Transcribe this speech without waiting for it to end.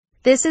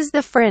This is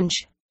the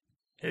Fringe.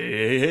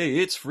 Hey,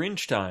 it's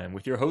Fringe time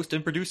with your host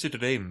and producer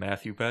today,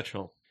 Matthew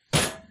Batchel.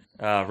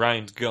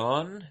 Ryan's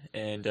gone,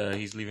 and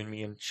he's leaving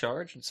me in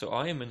charge, and so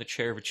I am in the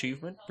chair of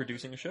achievement,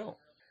 producing a show.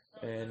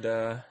 And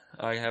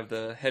I have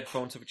the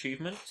headphones of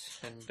achievement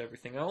and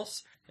everything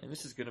else, and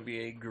this is going to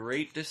be a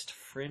greatest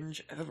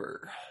Fringe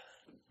ever.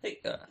 Hey,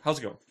 how's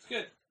it going?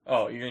 Good.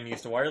 Oh, you're going to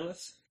use the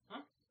wireless?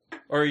 Huh?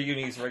 Or are you going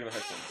to use regular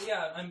headphones?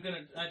 Yeah, I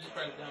just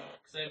brought it down,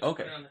 because I have to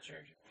put it on the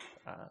charger.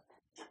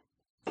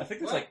 I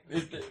think there's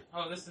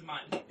Oh, this is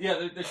mine.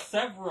 Yeah, there's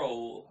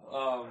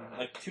several,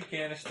 like 2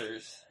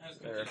 canisters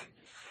there.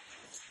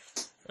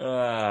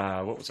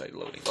 What was I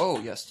loading? Oh,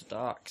 yes, the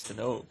docs, the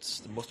notes,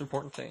 the most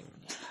important thing.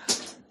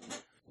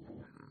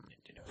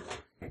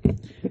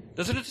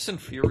 Doesn't it just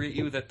infuriate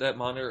you that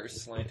monitor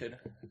is slanted?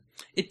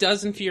 It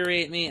does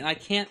infuriate me, and I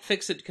can't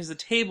fix it because the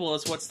table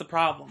is what's the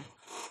problem.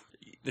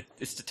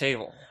 It's the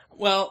table.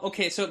 Well,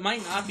 okay, so it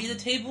might not be the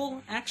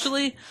table,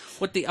 actually.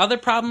 What the other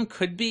problem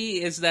could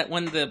be is that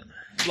when the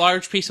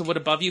large piece of wood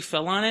above you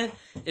fell on it,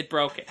 it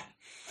broke it.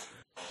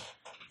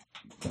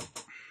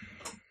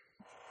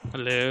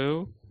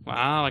 Hello?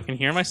 Wow, I can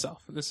hear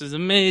myself. This is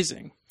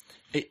amazing.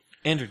 Hey,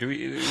 Andrew, do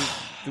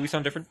we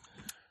sound different?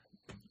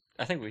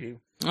 I think we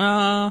do.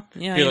 Yeah,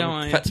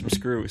 Cut some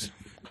screws.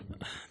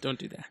 Don't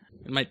do that.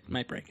 It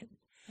might break it.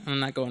 I'm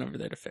not going over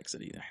there to fix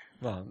it either.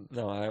 Well,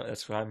 no,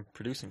 that's what I'm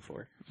producing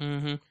for.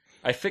 Mm-hmm.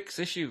 I fix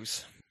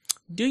issues.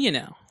 Do you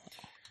now?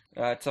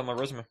 It's on my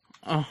resume.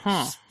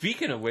 Uh-huh.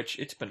 Speaking of which,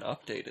 it's been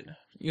updated.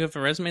 You have a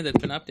resume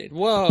that's been updated.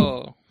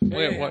 Whoa!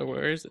 Hey.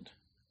 Where is it?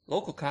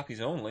 Local copies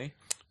only.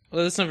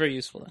 Well, that's not very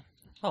useful then.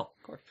 Oh,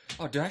 of course.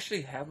 Oh, do I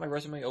actually have my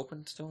resume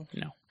open still?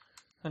 No.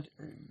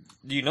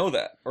 Do you know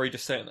that? Or are you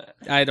just saying that?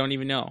 I don't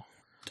even know.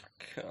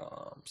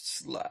 .com/resume.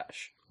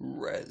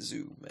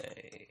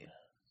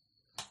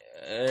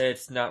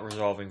 It's not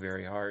resolving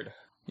very hard.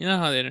 You know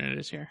how the internet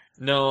is here.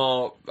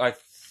 No, I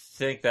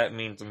think that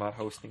means I'm not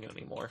hosting it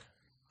anymore.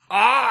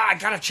 I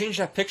gotta change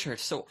that picture.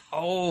 It's so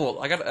old.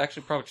 I gotta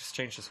actually probably just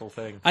change this whole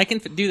thing. I can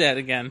do that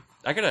again.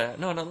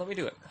 No, let me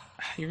do it.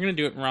 You're gonna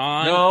do it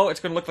wrong. No, it's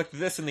gonna look like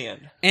this in the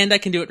end. And I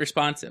can do it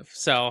responsive,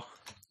 so.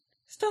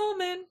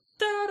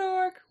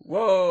 Stallman.org.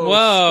 Whoa.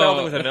 Whoa. Spelled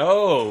it with an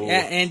O.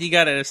 Yeah, and you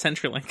got a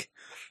CenturyLink.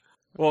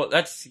 Well,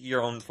 that's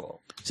your own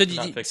fault.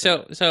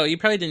 So so you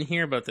probably didn't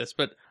hear about this,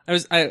 but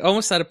I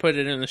almost thought to put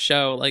it in the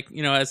show, like,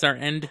 as our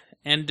end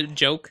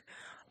joke.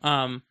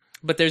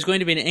 But there's going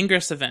to be an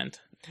Ingress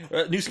event.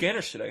 New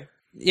scanners today.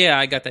 Yeah,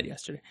 I got that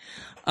yesterday.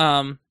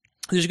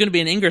 There's going to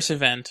be an Ingress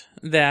event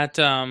that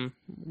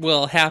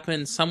will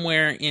happen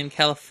somewhere in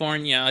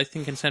California, I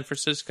think in San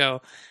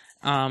Francisco.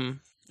 There's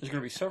going to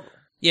be several.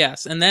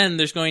 Yes, and then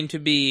there's going to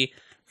be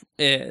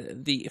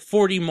the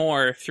 40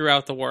 more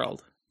throughout the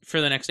world for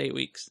the next 8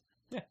 weeks.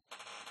 Yeah.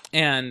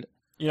 And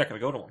you're not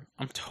going to go to one.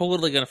 I'm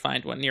totally going to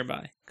find one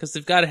nearby, because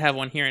they've got to have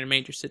one here in a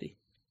major city.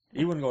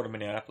 You wouldn't go to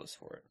Minneapolis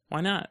for it.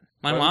 Why not?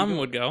 My mom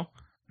would go.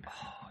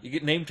 You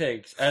get name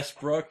tags. S.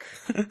 Brook.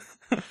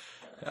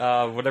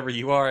 Whatever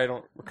you are, I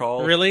don't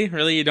recall. Really?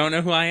 Really? You don't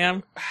know who I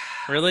am?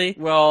 Really?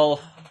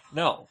 Well,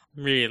 no.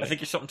 Really? I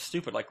think you're something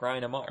stupid like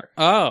Ryan M.R.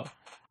 Oh.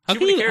 Too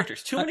many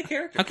characters.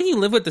 How can you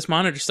live with this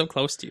monitor so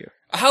close to you?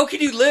 How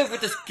can you live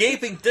with this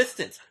gaping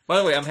distance? By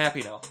the way, I'm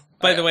happy now.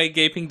 By the way,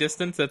 gaping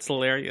distance, that's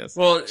hilarious.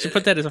 Well, you should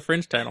put that as a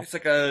Fringe title. It's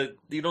like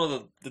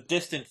the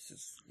distance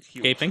is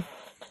huge. Gaping?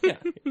 Yeah.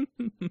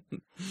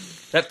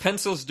 That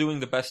pencil's doing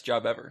the best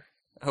job ever.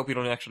 I hope you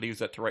don't actually use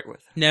that to write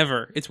with.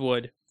 Never. It's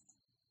wood.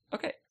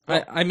 Okay.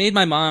 Well, I made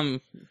my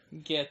mom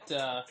get,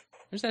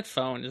 where's that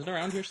phone? Is it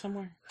around here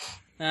somewhere?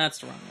 That's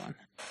the wrong one.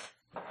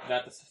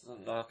 Not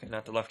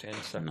the left-hand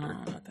sector. No,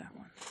 not that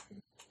one.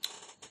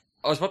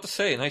 I was about to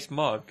say, nice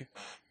mug.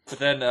 But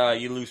then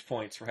you lose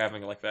points for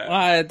having it like that.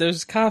 Well,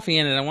 there's coffee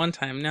in it at one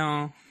time.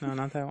 No,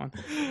 not that one.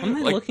 What am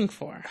I looking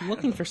for? I'm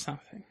looking for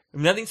something. I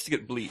mean, that needs to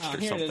get bleached or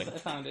here something. It is. I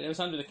found it. It was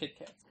under the Kit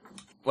Kat.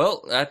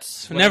 Well,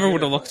 that's... I never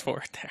would have looked for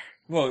it there.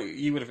 Well,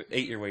 you would have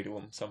ate your way to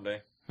them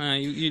someday.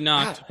 You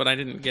knocked, but I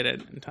didn't get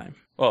it in time.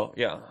 Well,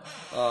 yeah.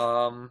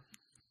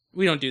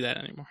 We don't do that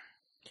anymore.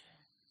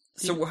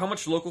 So how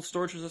much local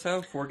storage does this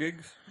have? 4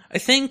 gigs? I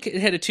think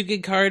it had a 2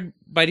 gig card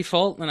by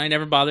default, and I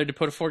never bothered to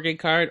put a 4 gig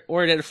card,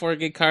 or it had a 4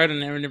 gig card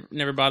and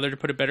never bothered to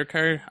put a better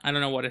card. I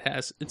don't know what it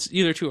has. It's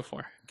either 2 or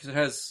 4. Because it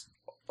has...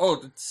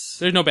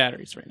 There's no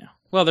batteries right now.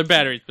 Well, they're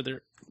batteries, but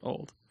they're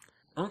old.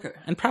 Okay.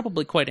 And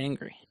probably quite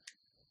angry.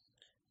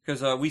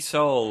 Because we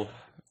sell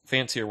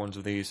fancier ones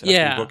of these at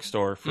the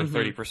bookstore for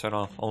 30%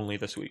 off only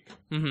this week.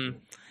 Mm-hmm.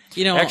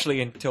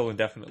 Actually, until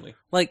indefinitely.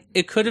 Like,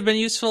 it could have been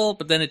useful,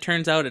 but then it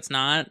turns out it's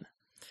not.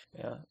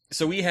 Yeah.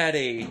 So we had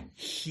a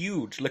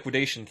huge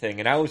liquidation thing,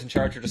 and I was in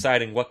charge of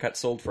deciding what got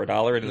sold for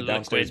 $1 in the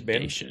downstairs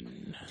bin.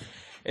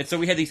 And so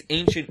we had these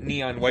ancient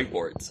neon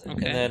whiteboards.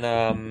 Okay. And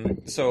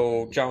then,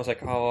 so John was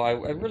like, oh, I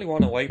really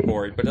want a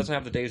whiteboard, but it doesn't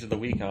have the days of the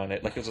week on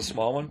it. Like, it was a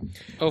small one.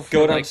 Oh,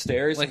 Go like,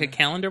 downstairs. like a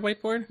calendar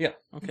whiteboard? Yeah.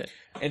 Okay.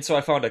 And so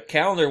I found a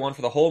calendar one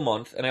for the whole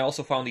month, and I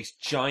also found these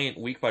giant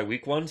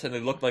week-by-week ones, and they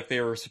looked like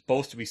they were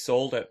supposed to be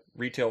sold at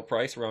retail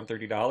price around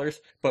 $30,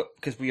 but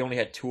because we only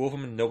had 2 of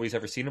them and nobody's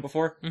ever seen them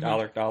before,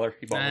 $1,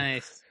 he bought them.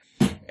 Nice.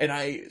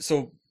 And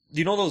so, do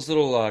you know those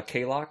little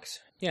K-locks?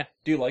 Yeah.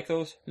 Do you like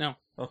those? No.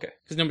 Okay.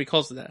 Because nobody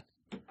calls it that.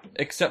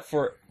 Except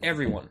for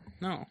everyone.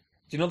 No.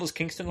 Do you know those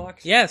Kingston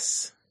locks?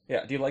 Yes.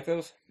 Yeah, do you like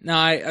those? No,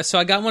 I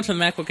got one from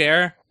the MacBook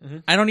Air. Mm-hmm.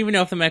 I don't even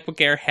know if the MacBook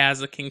Air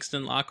has a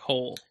Kingston lock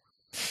hole.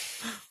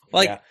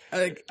 Like,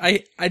 yeah.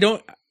 I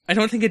don't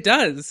think it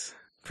does.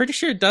 Pretty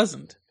sure it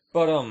doesn't.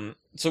 But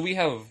so we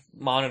have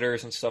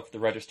monitors and stuff at the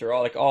register.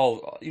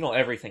 All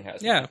everything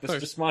has. Yeah, one. of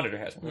course. This monitor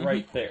has one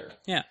right there.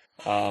 Yeah.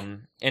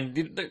 And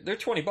they're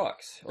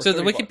 $20. So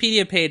the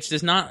Wikipedia page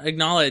does not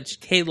acknowledge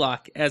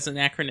K-lock as an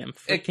acronym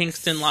for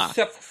Kingston lock,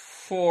 except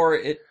for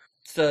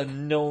it's a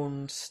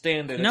known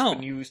standard. No. It's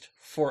been used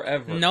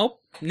forever.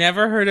 Nope.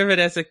 Never heard of it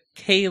as a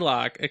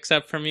K-lock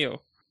except from you.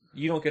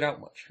 You don't get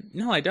out much.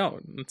 No, I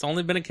don't. It's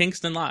only been a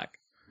Kingston lock.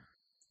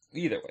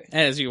 Either way.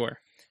 As you were.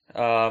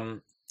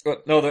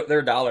 But no,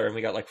 they're $1, and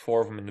we got like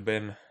 4 of them in the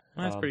bin.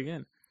 Well, that's pretty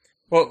good.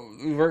 Well,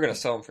 we were going to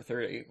sell them for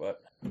 $30,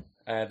 but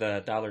I had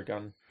a $1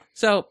 gun.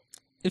 So,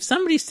 if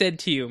somebody said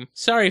to you,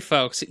 sorry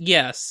folks,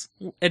 yes,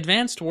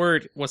 Advanced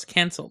Word was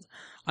cancelled.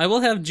 I will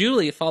have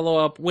Julie follow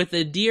up with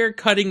the deer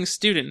cutting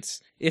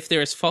students if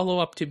there is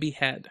follow-up to be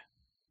had.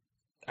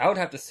 I would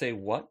have to say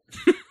what?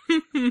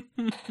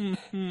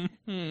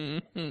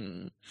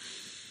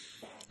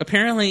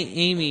 Apparently,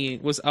 Amy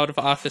was out of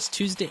office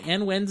Tuesday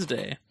and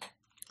Wednesday,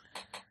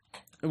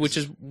 which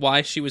is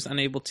why she was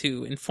unable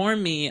to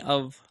inform me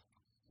of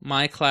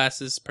my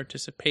class's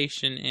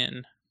participation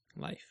in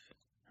life.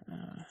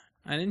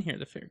 I didn't hear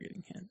the fair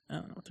getting hit. I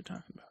don't know what they're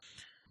talking about.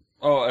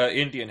 Oh,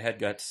 Indian head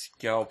got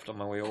scalped on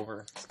my way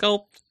over.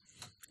 Scalped?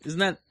 Isn't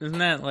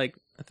that like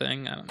a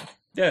thing? I don't know.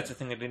 Yeah, it's a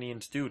thing that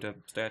Indians do to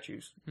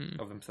statues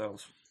of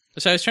themselves.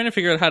 So I was trying to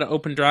figure out how to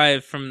open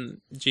Drive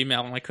from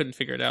Gmail, and I couldn't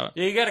figure it out.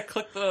 Yeah, you gotta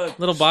click the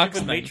little box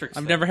thing. matrix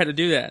I've thing. never had to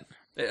do that.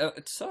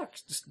 It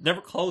sucks. Just never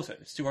close it.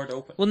 It's too hard to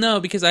open. Well, no,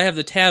 because I have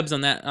the tabs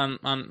on that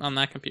on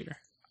that computer.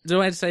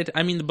 So I decided,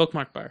 I mean the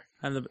bookmark bar.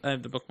 I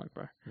have the bookmark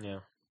bar. Yeah.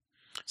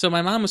 So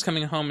my mom was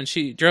coming home, and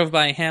she drove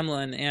by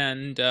Hamlin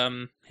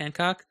and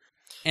Hancock.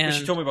 And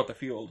she told me about the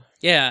field.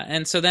 Yeah,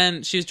 and so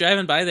then she was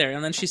driving by there,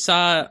 and then she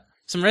saw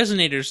some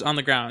resonators on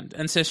the ground,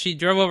 and so she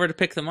drove over to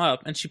pick them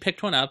up, and she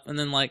picked one up, and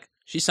then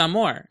she saw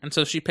more, and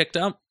so she picked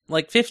up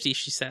 50,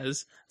 she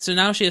says. So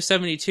now she has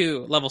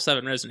 72 level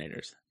 7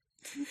 resonators.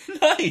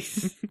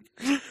 Nice.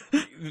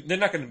 They're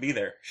not going to be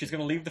there. She's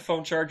going to leave the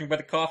phone charging by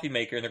the coffee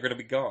maker, and they're going to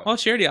be gone. Well,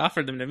 she already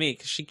offered them to me,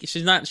 because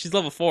she's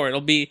level 4. It'll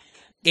be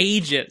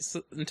ages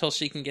until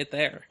she can get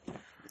there.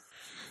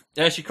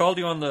 Yeah, she called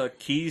you on the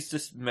keys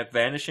just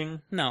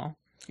vanishing? No.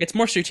 It's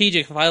more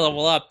strategic if I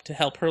level up to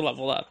help her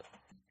level up.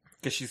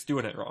 Because she's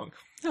doing it wrong.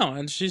 No,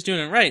 and she's doing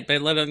it right by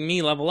letting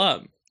me level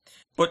up.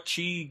 But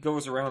she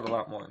goes around a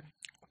lot more.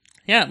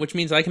 Yeah, which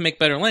means I can make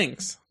better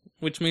links.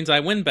 Which means I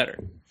win better.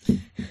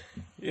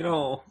 You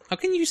know... How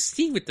can you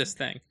see with this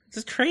thing? This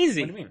is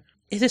crazy. What do you mean?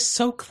 It is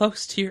so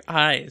close to your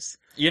eyes.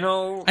 You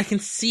know... I can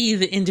see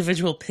the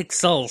individual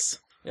pixels.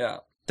 Yeah.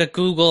 The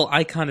Google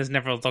icon has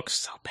never looked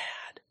so bad.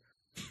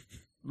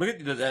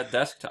 Look at that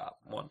desktop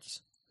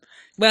once.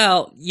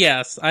 Well,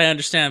 yes, I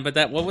understand,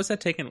 but what was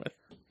that taken with?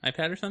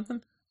 iPad or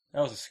something?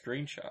 That was a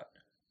screenshot.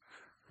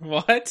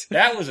 What?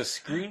 That was a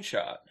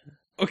screenshot.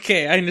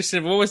 Okay, I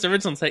understand. What was the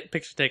original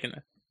picture taken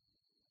with?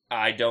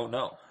 I don't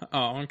know.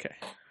 Oh, okay.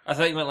 I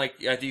thought you meant I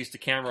had to use the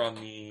camera on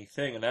the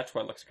thing, and that's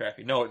why it looks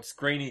crappy. No, it's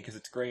grainy because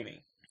it's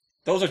grainy.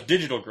 Those are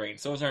digital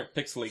grains. Those aren't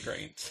pixely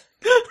grains.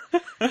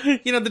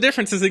 You know, the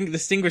difference is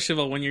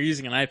indistinguishable when you're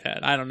using an iPad.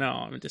 I don't know.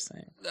 I'm just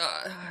saying.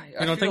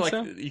 I don't feel think like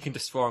so? you can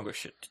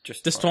distinguish it.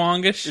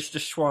 Distinguish? It's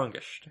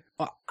distinguished.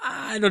 Well,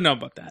 I don't know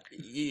about that.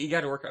 You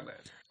got to work on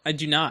that. I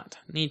do not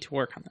need to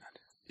work on that.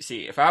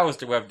 See, if I was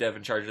the web dev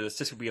in charge of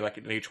this would be like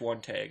an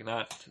H1 tag,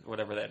 not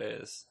whatever that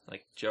is.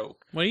 Like,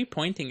 joke. What are you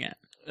pointing at?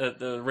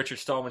 The Richard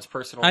Stallman's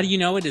personal... How do you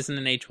know it isn't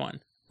an H1?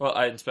 Well,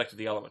 I inspected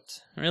the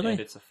elements. Really? And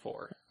it's a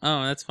 4.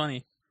 Oh, that's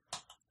funny.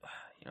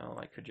 You know,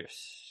 I could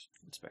just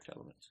inspect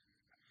elements.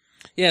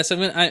 Yeah,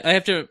 so I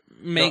have to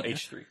make... No,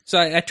 H3. So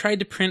I tried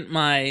to print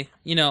my...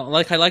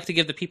 I like to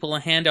give the people a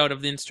handout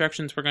of the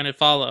instructions we're going to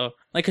follow.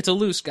 Like, it's a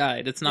loose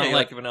guide. It's not you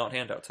like giving out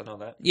handouts, I know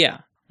that. Yeah,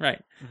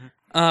 right.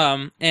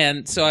 Mm-hmm.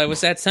 And so I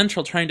was at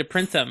Central trying to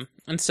print them.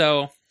 And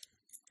so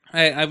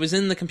I was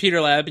in the computer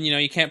lab, and,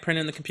 you can't print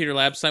in the computer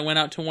lab, so I went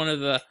out to one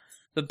of the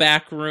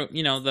back room,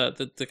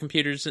 the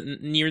computers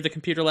near the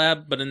computer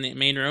lab, but in the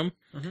main room.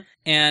 Mm-hmm.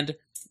 And...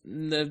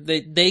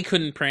 They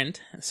couldn't print,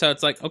 so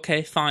it's like,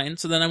 okay, fine.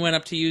 So then I went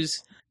up to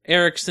use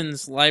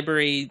Ericsson's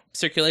library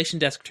circulation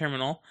desk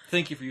terminal.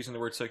 Thank you for using the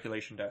word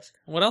circulation desk.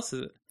 What else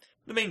is it?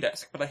 The main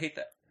desk, but I hate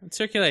that. It's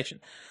circulation.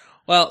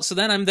 Well, so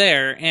then I'm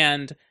there,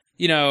 and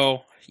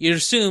you'd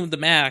assume the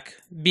Mac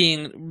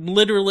being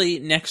literally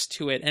next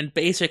to it and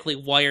basically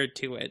wired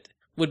to it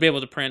would be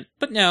able to print.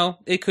 But no,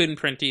 it couldn't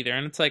print either.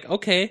 And it's like,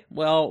 okay,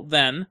 well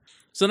then.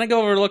 So then I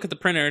go over to look at the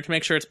printer to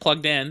make sure it's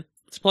plugged in.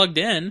 It's plugged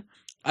in.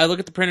 I look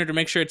at the printer to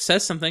make sure it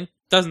says something.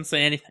 Doesn't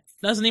say anything.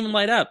 Doesn't even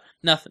light up.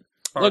 Nothing.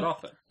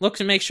 Look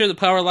to make sure the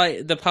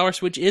power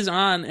switch is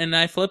on, and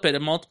I flip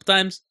it multiple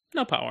times.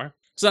 No power.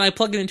 So then I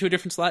plug it into a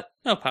different slot.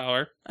 No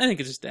power. I think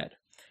it's just dead.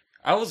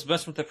 I was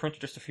messing with the printer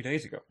just a few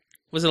days ago.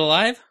 Was it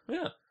alive?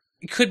 Yeah.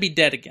 It could be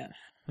dead again.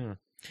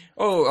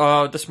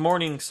 Oh, this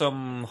morning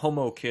some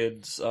homo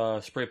kids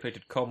spray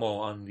painted Como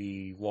on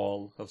the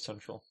wall of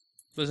Central.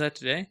 Was that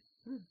today?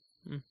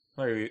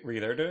 Were you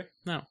there today?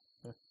 No.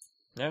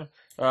 Yeah.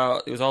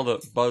 It was all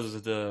the buzz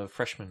of the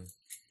freshmen.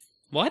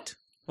 What?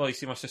 Well, you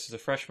see, my sister's a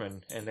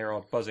freshman, and they're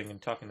all buzzing and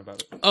talking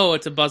about it. Oh,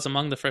 it's a buzz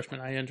among the freshmen.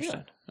 I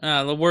understand.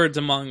 Yeah. The words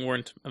among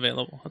weren't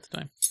available at the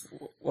time.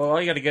 Well, all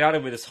you got to get out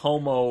of it is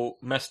homo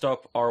messed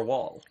up our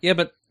wall. Yeah,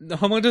 but the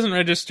homo doesn't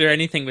register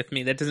anything with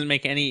me. That doesn't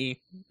make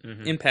any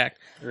impact.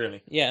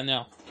 Really? Yeah,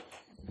 no.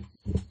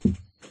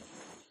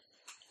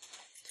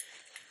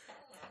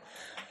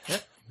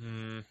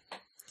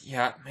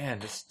 Yeah, man,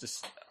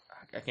 this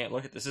I can't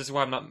look at this. This is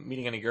why I'm not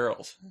meeting any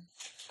girls.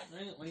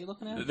 What are you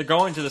looking at? They're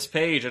going to this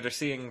page and they're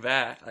seeing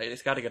that.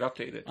 It's got to get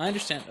updated. I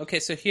understand. Okay,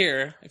 so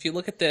here, if you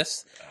look at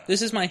this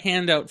is my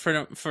handout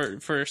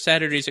for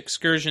Saturday's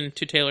excursion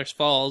to Taylor's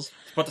Falls. I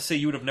was about to say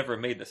you would have never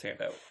made this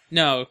handout.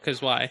 No,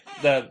 because why?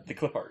 The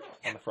clip art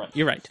on the front.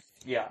 You're right.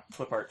 Yeah,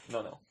 clip art.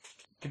 No.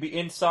 Could be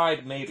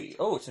inside, maybe.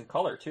 Oh, it's in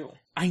color, too.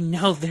 I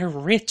know, they're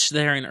rich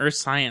there in Earth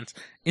Science.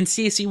 In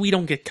CSE, we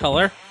don't get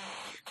color.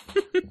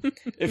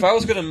 If I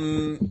was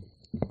gonna...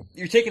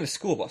 You're taking a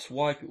school bus.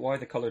 Why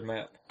the colored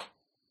map?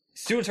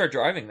 Students are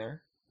driving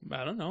there.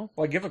 I don't know.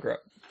 Why give a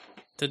grip?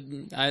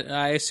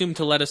 I assume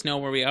to let us know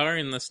where we are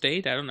in the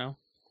state. I don't know.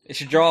 It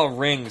should draw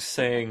rings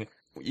saying,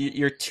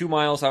 you're 2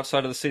 miles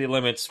outside of the city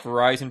limits.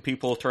 Verizon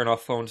people turn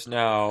off phones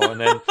now. And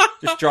then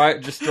just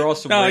draw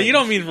some No, rings. you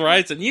don't mean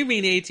Verizon. You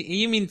mean AT.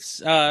 You mean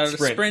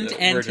Sprint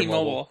and Virgin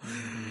T-Mobile.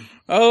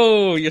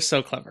 Oh, you're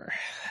so clever.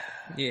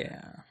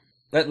 Yeah.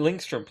 That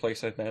Linkstrom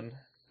place I've been.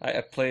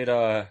 I played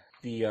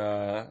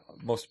the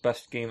most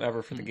best game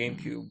ever for the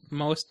GameCube.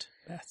 Most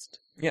best.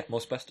 Yeah,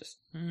 most bestest.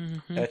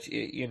 Mm-hmm. That's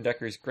Ian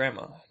Decker's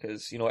grandma,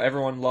 because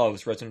everyone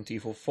loves Resident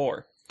Evil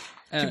 4.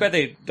 Too bad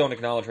they don't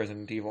acknowledge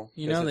Resident Evil.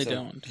 You know they it's a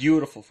don't.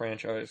 Beautiful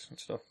franchise and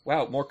stuff.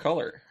 Wow, more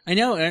color. I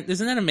know,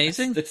 isn't that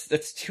amazing?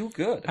 That's too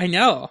good. I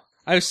know.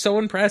 I was so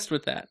impressed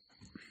with that.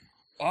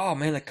 Oh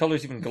man, that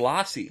color's even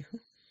glossy.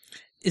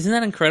 Isn't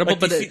that incredible?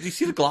 Do you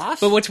see the gloss?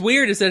 But what's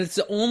weird is that it's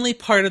the only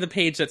part of the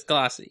page that's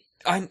glossy.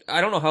 I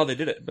don't know how they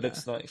did it, but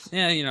it's nice.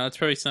 Yeah, it's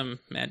probably some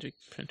magic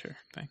printer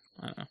thing.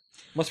 I don't know.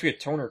 Must be a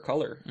toner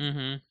color.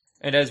 Mm-hmm.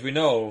 And as we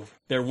know,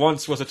 there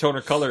once was a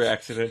toner color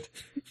accident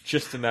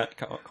just in that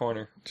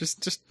corner.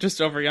 Just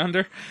over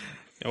yonder.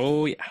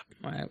 Oh yeah,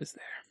 I was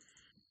there.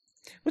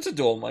 What's a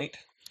dolomite?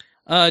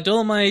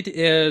 Dolomite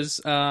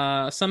is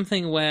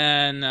something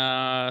when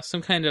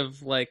some kind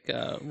of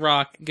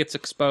rock gets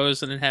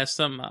exposed and it has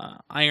some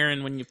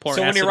iron when you pour.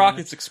 So acid when your rock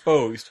is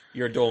exposed,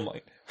 you're a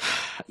dolomite.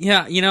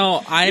 Yeah,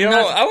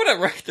 I want to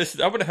write this.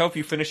 I want to help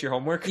you finish your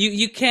homework.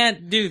 You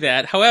can't do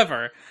that.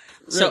 However,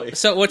 really?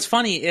 so what's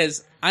funny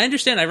is I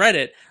understand. I read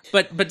it,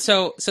 but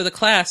so the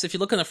class. If you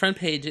look on the front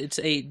page, it's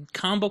a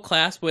combo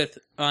class with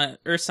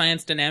Earth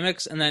Science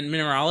Dynamics and then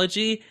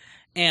Mineralogy.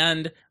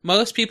 And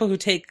most people who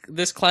take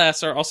this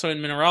class are also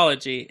in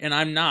Mineralogy, and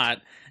I'm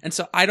not. And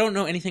so I don't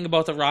know anything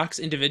about the rocks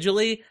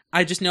individually.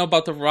 I just know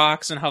about the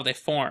rocks and how they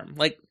form.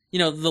 The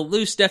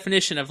loose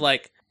definition of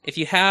if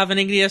you have an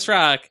igneous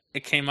rock,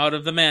 it came out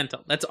of the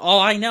mantle. That's all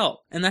I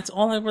know, and that's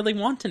all I really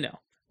want to know.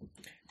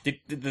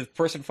 Did the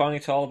person finally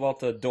tell about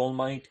the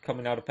dolomite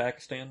coming out of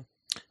Pakistan?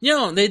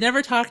 They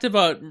never talked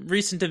about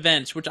recent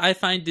events, which I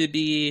find to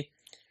be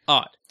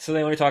odd. So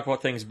they only talk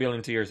about things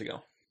billions of years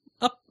ago?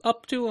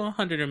 Up to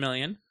 100 or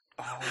million.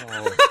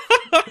 Oh.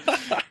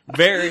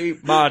 Very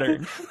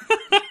modern.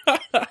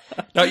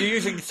 Now, you're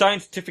using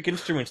scientific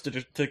instruments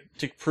to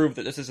prove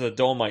that this is a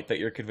dolomite that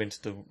you're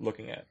convinced of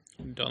looking at.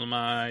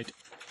 Dolomite.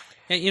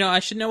 Yeah, I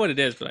should know what it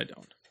is, but I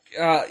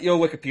don't. You'll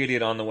Wikipedia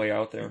it on the way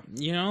out there.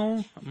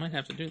 I might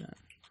have to do that.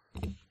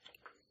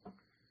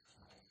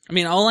 I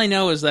mean, all I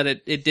know is that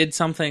it did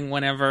something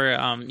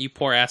whenever you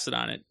pour acid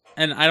on it.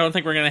 And I don't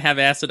think we're going to have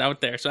acid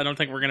out there, so I don't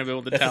think we're going to be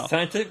able to tell. That's a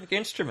scientific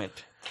instrument.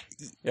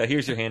 Yeah,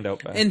 here's your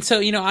handout back. And so,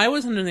 I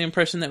was under the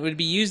impression that we'd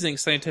be using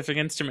scientific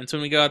instruments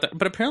when we go out there.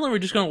 But apparently we're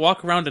just going to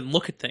walk around and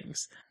look at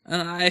things.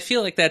 And I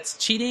feel like that's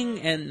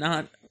cheating and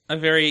not a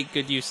very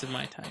good use of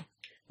my time.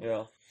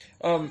 Yeah.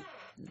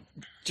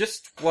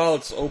 Just while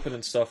it's open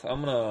and stuff,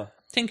 I'm going to...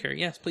 Tinker,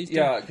 yes, please do.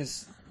 Yeah,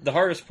 because the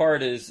hardest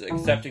part is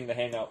accepting the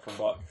hangout from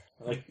Buck.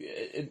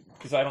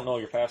 Because I don't know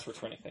your passwords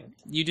for anything.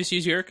 You just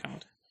use your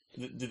account.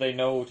 Do they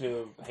know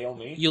to hail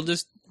me? You'll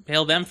just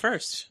hail them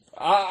first.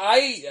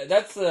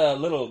 That's a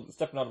little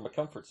stepping out of my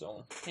comfort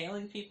zone.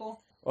 Hailing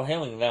people? Well,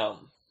 hailing them.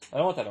 I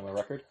don't want that on my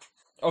record.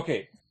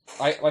 Okay,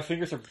 my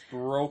fingers are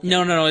broken.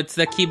 No, it's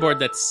the keyboard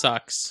that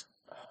sucks.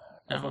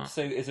 I was about to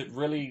say, is it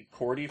really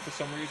QWERTY for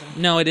some reason?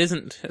 No, it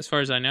isn't, as far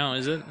as I know,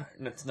 is it?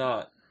 And it's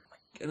not. My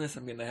goodness,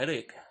 I'm getting a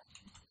headache.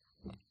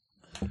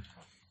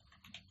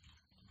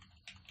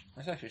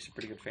 That's actually some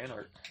pretty good fan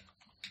art.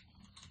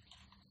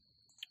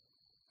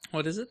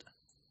 What is it?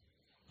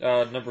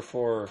 Number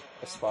 4,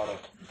 Espada.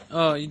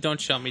 Oh, you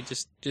don't show me.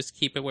 Just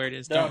keep it where it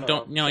is.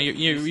 No,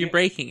 You're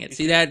breaking it.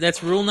 See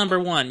that's rule number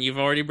 1. You've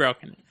already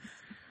broken it.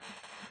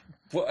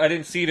 Well, I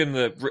didn't see it in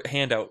the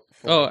handout.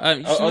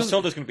 I was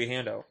told there's going to be a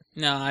handout.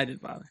 No, I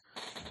didn't bother.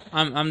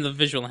 I'm the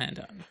visual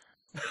handout.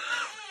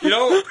 You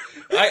know,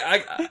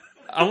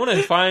 I want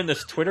to find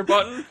this Twitter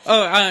button.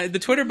 Oh, the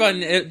Twitter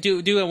button.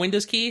 Do a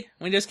Windows key,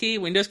 and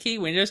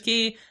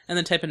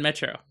then type in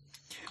Metro.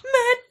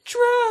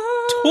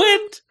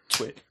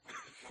 Twit.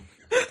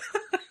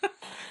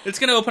 It's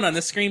going to open on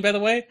this screen, by the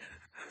way.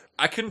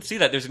 I couldn't see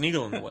that. There's an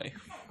eagle in the way.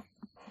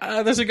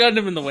 There's a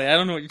Gundam in the way. I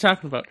don't know what you're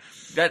talking about.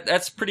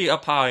 That's pretty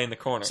up high in the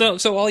corner.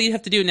 So all you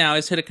have to do now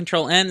is hit a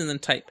Control N and then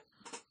type.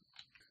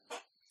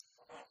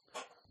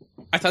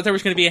 I thought there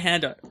was going to be a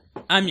handout.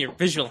 I'm your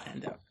visual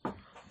handout.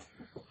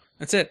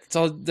 That's it.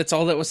 That's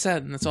all that was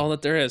said, and that's all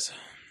that there is.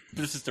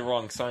 This is the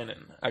wrong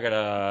sign-in. I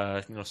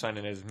gotta, sign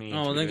in as me.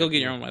 Oh, well, then go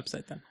get your own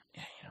website then.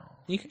 Yeah,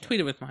 You can tweet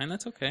it with mine.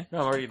 That's okay. No,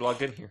 I'm already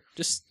logged in here.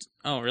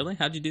 Oh, really?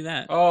 How'd you do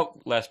that?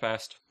 Oh,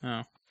 LastPass.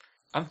 Oh.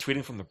 I'm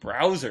tweeting from the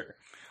browser.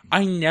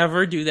 I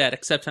never do that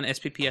except on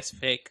SPPS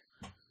Fake.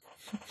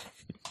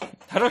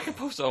 How do I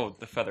compose? Oh,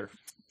 the feather.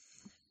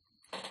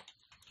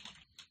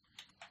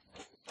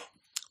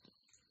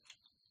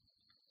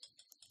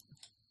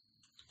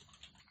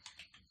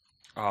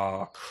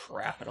 Oh,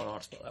 crap. I don't know how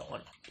to spell that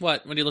one.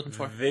 What? What are you looking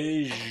for?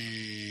 Visual.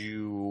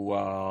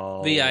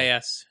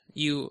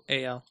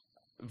 VISUAL.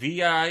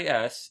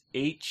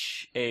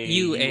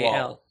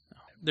 VISHAUL.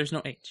 There's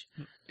no H.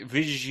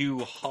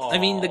 Visual. I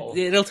mean,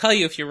 it'll tell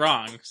you if you're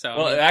wrong. So.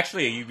 Well,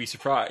 actually, you'd be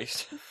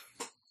surprised.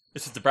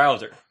 This is the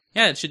browser.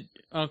 Yeah, it should.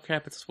 Oh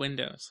crap! It's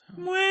Windows.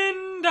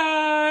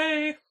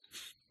 Windy.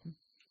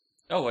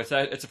 Oh, it's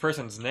a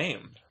person's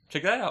name.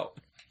 Check that out.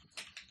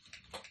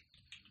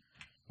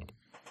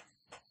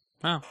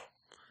 Wow.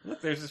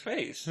 Look, there's his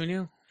face. Who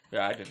knew?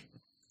 Yeah, I didn't.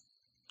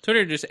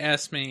 Twitter just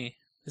asked me,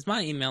 "Is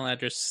my email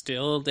address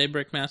still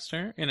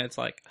Daybreakmaster?" And it's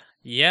like,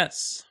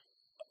 yes.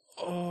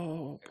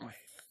 Oh boy.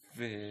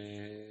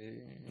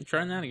 I'm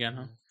trying that again,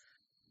 huh?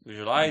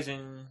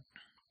 Visualizing.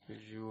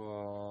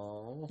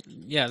 Visual.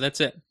 Yeah, that's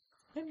it.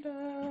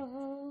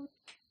 Handout.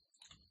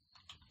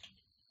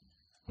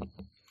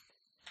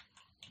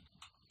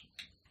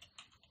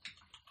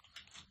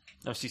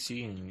 I'm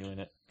CCing you in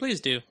it. Please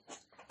do.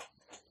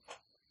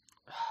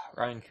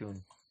 Ryan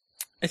Kuhn.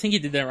 I think you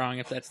did that wrong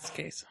if that's the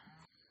case.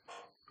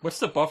 What's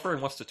the buffer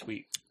and what's the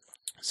tweet?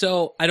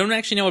 So, I don't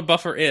actually know what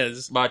buffer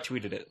is. But I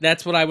tweeted it.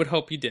 That's what I would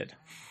hope you did.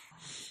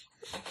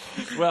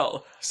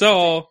 Well.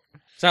 So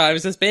I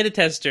was this beta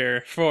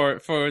tester for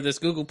this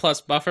Google Plus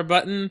buffer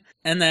button,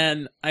 and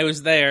then I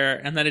was there,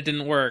 and then it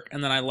didn't work,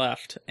 and then I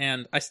left,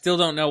 and I still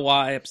don't know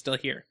why I'm still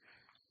here.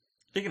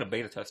 Speaking of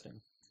beta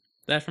testing.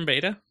 That from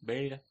beta?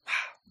 Beta.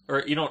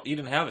 Or you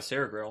didn't have a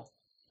Sarah Grill.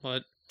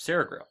 What?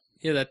 Sarah Grill.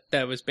 Yeah,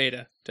 that was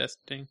beta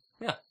testing.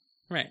 Yeah.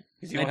 Right.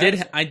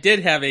 I did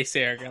have a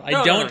Sarah Grill.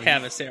 I don't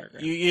have a Sarah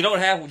Grill. You don't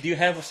have. Do you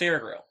have a Sarah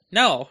Grill?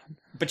 No.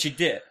 But you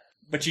did.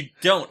 But you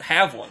don't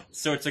have one,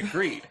 so it's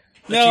agreed.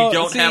 No, you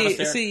don't have a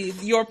Sarah. See,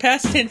 your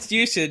past tense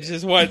usage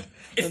is what.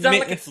 It's not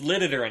like it's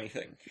lidded or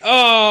anything.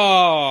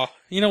 Oh,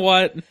 you know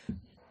what?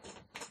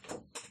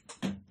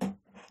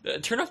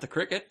 Turn off the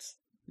crickets.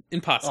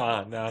 Impossible.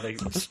 Ah, now they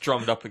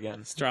strummed up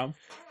again. Strummed.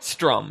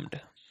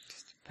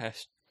 Just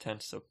past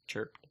tense of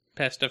chirped.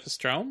 Past of a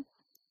strum?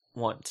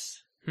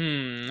 Once.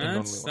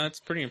 That's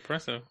pretty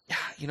impressive. Yeah,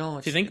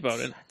 if you think about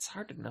it. It's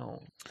hard to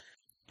know.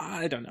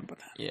 I don't know about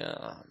that.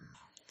 Yeah.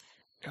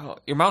 Oh,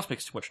 your mouse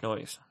makes too much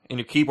noise, and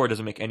your keyboard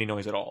doesn't make any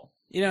noise at all.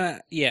 Yeah,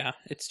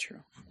 it's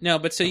true. No,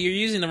 but so you're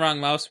using the wrong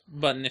mouse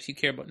button if you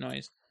care about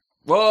noise.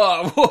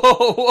 Whoa!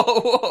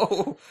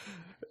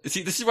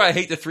 See, this is why I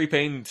hate the three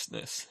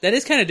panesness. That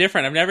is kind of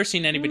different. I've never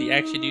seen anybody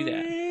actually do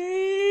that.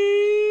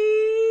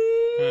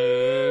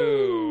 Oh.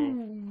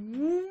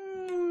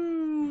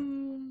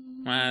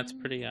 That's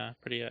pretty, yeah,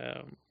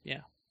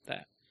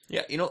 that.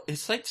 Yeah,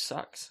 his site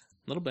sucks.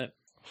 A little bit.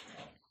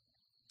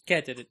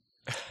 Cat did it.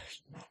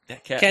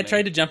 That cat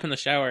tried to jump in the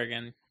shower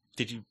again.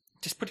 Did you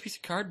just put a piece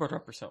of cardboard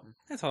up or something?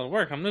 That's how it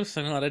works. I'm just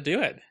gonna let it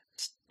do it.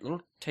 Just a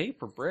little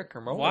tape or brick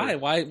or mold.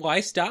 Why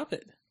stop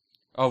it?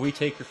 Oh, we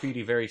take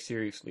graffiti very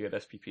seriously at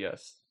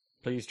SPPS.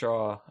 Please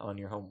draw on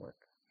your homework.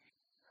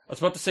 I was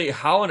about to say,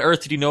 how on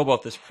earth did you know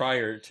about this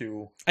prior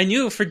to... I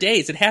knew for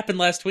days. It happened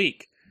last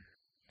week.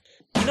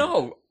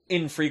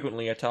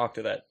 Infrequently I talk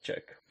to that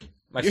chick.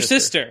 Your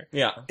sister.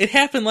 Yeah. It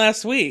happened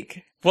last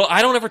week. Well,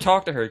 I don't ever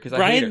talk to her because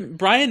I hate her.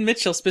 Brian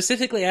Mitchell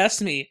specifically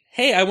asked me,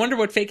 hey, I wonder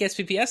what fake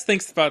SPPS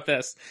thinks about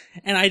this.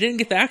 And I didn't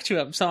get back to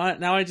him, so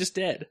now I just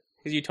did.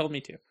 Because you told me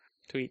to.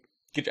 Tweet.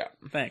 Good job.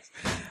 Thanks.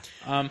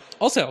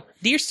 Also,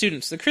 dear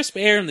students, the crisp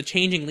air and the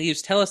changing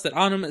leaves tell us that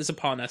autumn is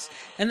upon us,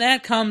 and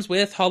that comes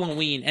with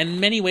Halloween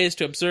and many ways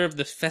to observe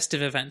the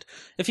festive event.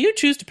 If you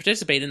choose to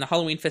participate in the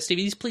Halloween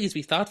festivities, please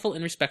be thoughtful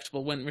and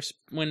respectful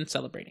when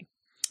celebrating.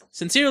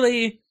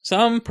 Sincerely,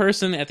 some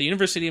person at the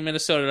University of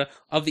Minnesota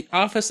of the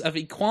Office of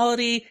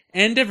Equality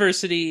and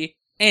Diversity,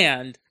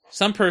 and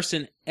some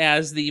person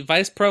as the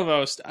Vice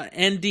Provost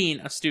and Dean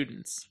of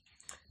Students.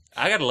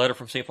 I got a letter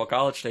from St. Paul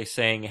College today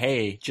saying,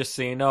 hey, just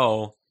so you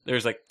know,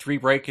 there's like 3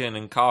 break-in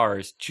in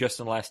cars just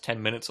in the last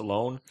 10 minutes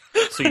alone.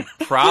 So you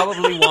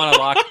probably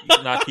want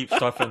to not keep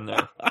stuff in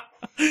there.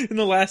 In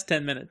the last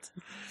 10 minutes.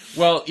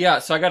 Well, yeah,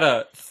 so I got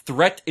a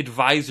threat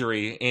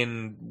advisory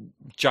in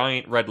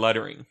giant red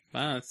lettering.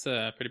 Wow, that's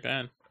pretty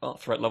bad. Oh,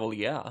 threat level,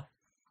 yeah.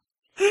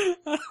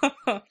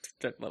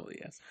 Threat level,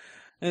 yes.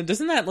 And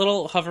doesn't that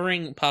little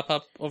hovering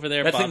pop-up over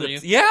there bother you?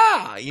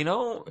 Yeah, you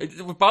know,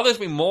 what bothers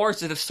me more is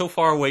that it's so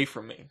far away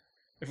from me.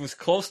 If it was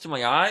close to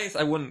my eyes,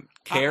 I wouldn't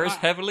care as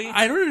heavily.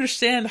 I don't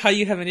understand how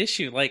you have an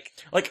issue. Like,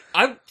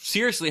 I'm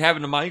seriously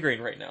having a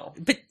migraine right now.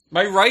 But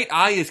my right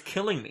eye is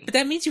killing me. But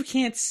that means you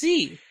can't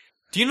see.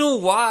 Do you know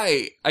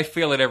why I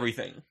fail at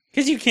everything?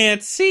 Because you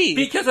can't see.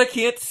 Because I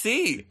can't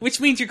see. Which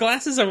means your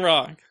glasses are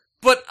wrong.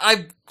 But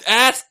I've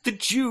asked the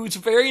Jews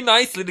very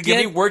nicely to give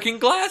me working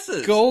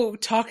glasses. Go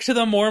talk to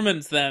the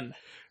Mormons then.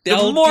 The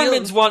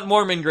Mormons want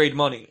Mormon grade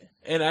money.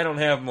 And I don't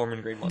have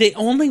Mormon grade money. They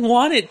only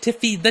want it to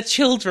feed the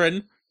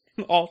children.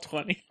 All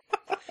 20.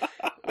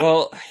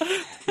 Well,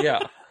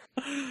 yeah.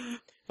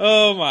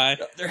 Oh my.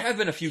 There have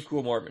been a few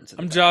cool Mormons.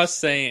 I'm just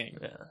saying.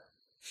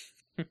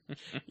 Yeah.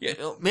 Yeah,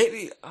 no,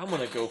 maybe I'm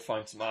gonna go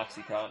find some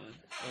OxyContin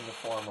in the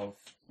form of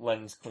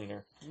lens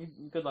cleaner.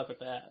 Good luck with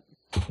that.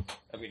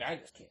 I mean, I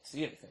just can't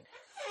see anything.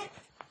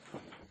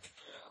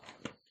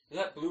 Is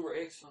that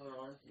Blu-ray on her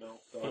arm? No,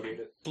 don't read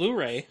it.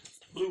 Blu-ray?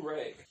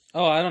 Blu-ray.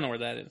 Oh, I don't know where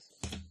that is.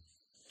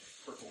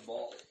 Purple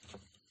ball.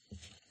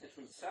 It's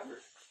been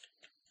severed.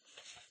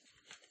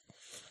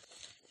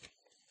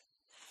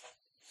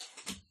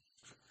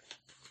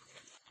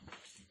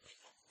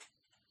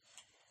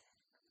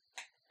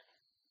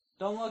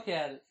 Don't look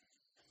at it.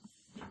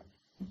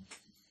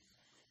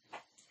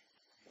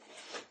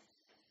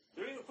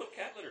 You don't even put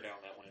cat litter down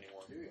that one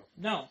anymore, do you?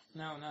 No,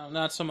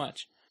 not so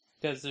much.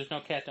 Because there's no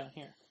cat down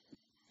here.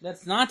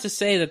 That's not to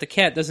say that the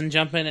cat doesn't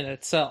jump in it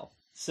itself.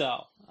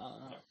 So, I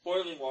don't know.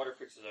 Boiling water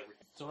fixes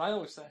everything. That's what I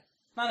always say.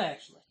 Not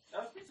actually.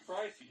 I would be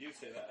surprised if you do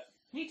say that.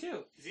 Me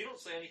too. Because you don't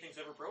say anything's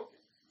ever broken.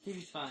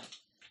 TV's fine.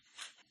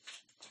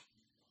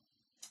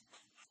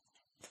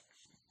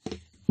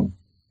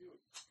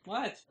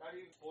 What? How do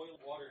you boil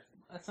water?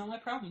 That's not my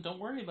problem. Don't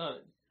worry about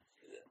it.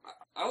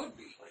 I would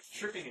be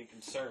tripping and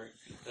concerned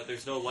that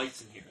there's no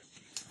lights in here.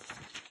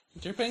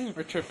 Dripping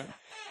or tripping?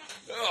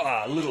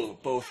 A little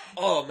of both.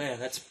 Oh man,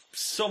 that's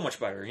so much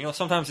better. You know,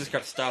 sometimes you just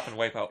gotta stop and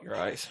wipe out your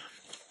eyes.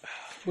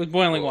 With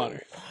boiling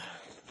water.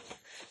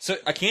 So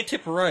I can't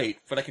tip right,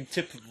 but I can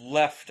tip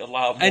left a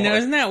lot more. I know,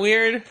 isn't that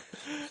weird?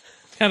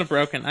 It's kind of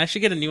broken. I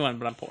should get a new one,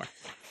 but I'm poor.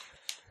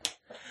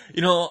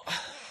 You know,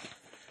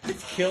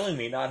 it's killing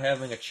me not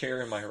having a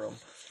chair in my room.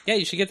 Yeah,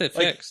 you should get that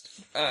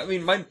fixed. I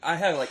mean, I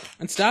have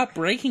And stop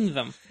breaking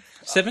them.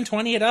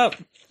 720 it up.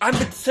 I've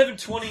been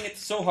 720 it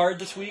so hard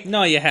this week.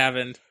 No, you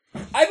haven't.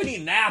 I've been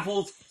eating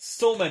apples,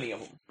 so many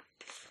of them.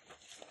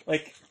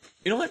 Like,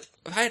 you know what?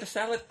 If I had a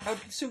salad, I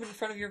would consume it in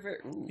front of your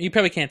You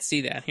probably can't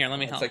see that. Here, let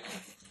me help. It's like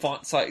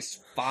font size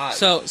 5.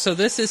 So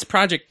this is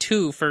project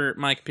 2 for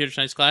my computer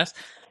science class,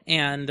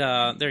 and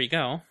there you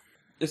go.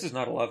 This is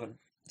not 11.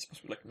 It's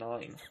supposed to be like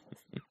 9.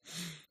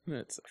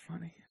 That's so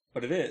funny.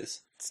 But it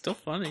is. It's still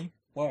funny.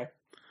 Why?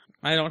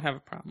 I don't have a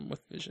problem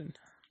with vision.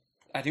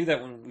 I do that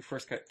when we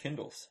first got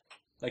Kindles.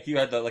 Like, you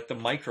had the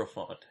micro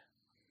font.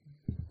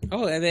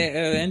 Oh,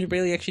 Andrew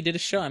Bailey actually did a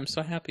show. I'm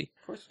so happy.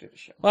 Of course he did a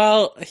show.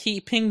 Well,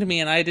 he pinged me,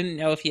 and I didn't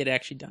know if he had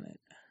actually done it.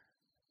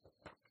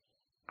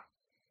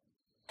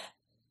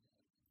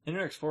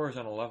 Internet Explorer is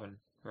on 11,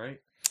 right?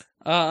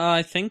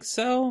 I think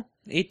so.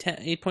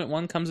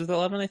 8.1 comes with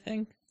 11, I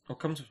think. Oh, it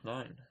comes with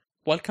 9.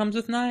 What comes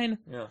with 9?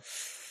 Yeah.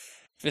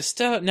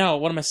 Vista? No,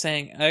 what am I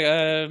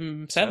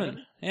saying?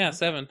 7. Yeah,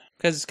 7.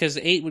 Because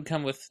 8 would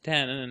come with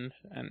 10, and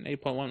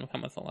 8.1 would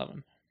come with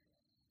 11.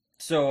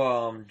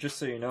 So, just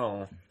so you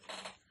know,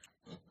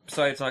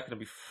 besides it's not going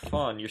to be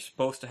fun, you're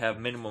supposed to have a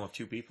minimum of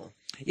 2 people.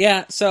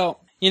 Yeah, so,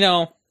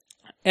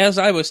 as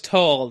I was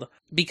told,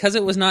 because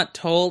it was not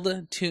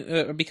told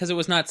to, because it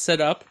was not set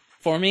up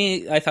for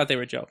me, I thought they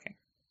were joking.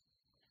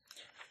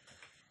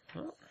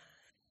 Huh?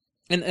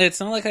 And it's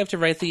not like I have to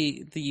write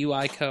the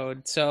UI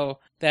code, so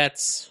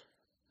that's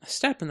a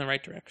step in the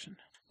right direction.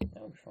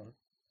 That would be fun.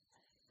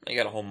 You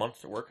got a whole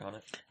month to work on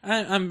it.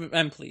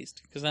 I'm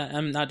pleased, because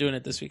I'm not doing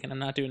it this weekend. I'm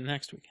not doing it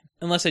next weekend.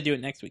 Unless I do it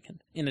next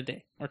weekend, in a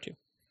day or 2.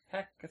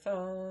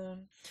 Hackathon.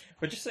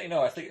 But just so you know,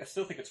 I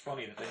still think it's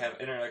funny that they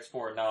have Internet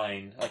Explorer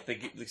 9. Like,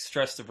 they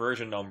stress the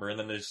version number, and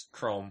then there's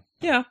Chrome.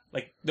 Yeah.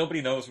 Like,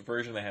 nobody knows what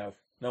version they have.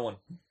 No one.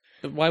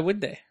 But why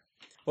would they?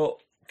 Well,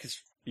 because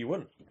you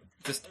wouldn't.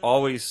 Just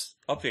always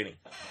updating.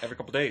 Every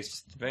couple days,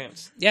 just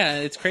advance. Yeah,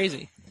 it's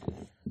crazy.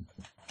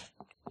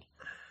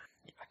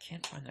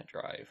 can't find that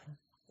drive.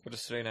 What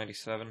is today,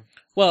 97?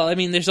 Well, I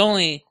mean, there's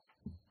only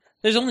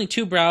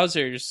 2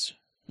 browsers.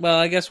 Well,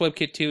 I guess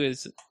WebKit 2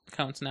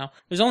 counts now.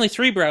 There's only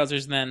 3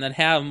 browsers then that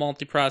have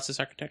multi-process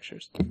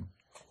architectures.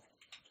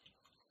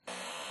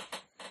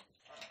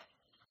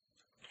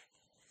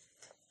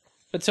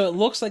 But so it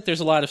looks like there's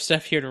a lot of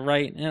stuff here to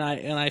write, and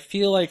I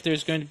feel like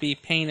there's going to be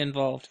pain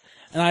involved.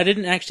 And I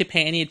didn't actually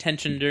pay any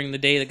attention during the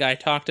day the guy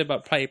talked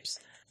about pipes,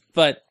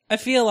 but I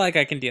feel like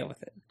I can deal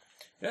with it.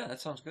 Yeah,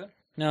 that sounds good.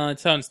 No, it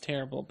sounds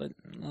terrible, but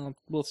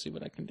we'll see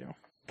what I can do.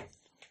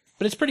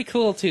 But it's pretty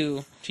cool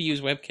to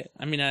use WebKit.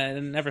 I mean, I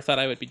never thought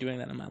I would be doing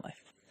that in my life.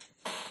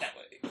 That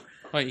way.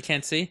 What, you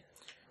can't see?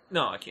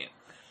 No, I can't.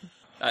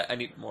 I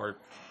need more...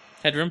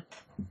 Headroom?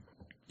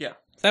 Yeah.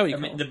 Is that what you I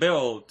call mean, it? the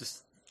bill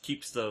just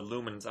keeps the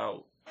lumens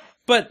out.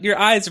 But your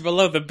eyes are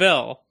below the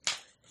bill.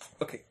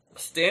 Okay.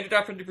 Standard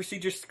operating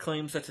procedures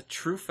claims that's a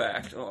true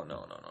fact. Oh,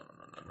 no.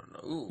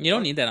 Ooh, You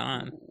don't need that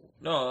on. Ooh.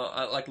 No,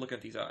 I like looking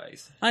at these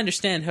eyes. I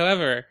understand.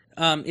 However,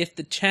 if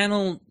the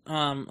channel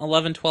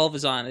 1112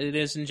 is on, it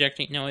is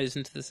injecting noise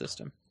into the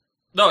system.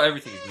 No,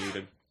 everything's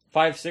muted.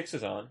 5.6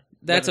 is on.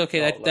 That's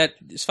okay. Oh, That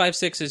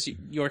 5.6 is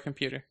your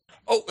computer.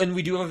 Oh, and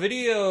we do have a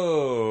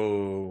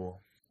video.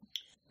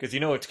 Because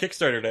it's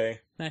Kickstarter day.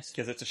 Nice.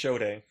 Because it's a show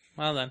day.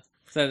 Well then.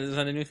 Is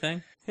that a new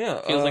thing?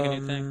 Yeah. Feels like a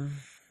new thing.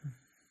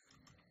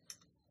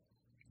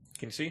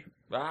 Can you see?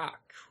 Ah,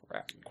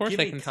 crap. Of course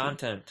Give I me can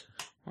content. see.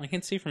 Well, I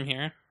can see from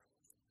here.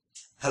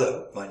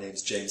 Hello, my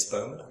name's James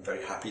Bowman. I'm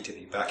very happy to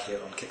be back here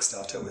on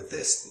Kickstarter with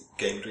this,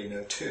 the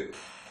Gameduino 2.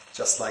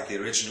 Just like the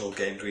original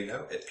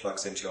Gameduino, it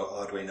plugs into your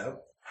Arduino.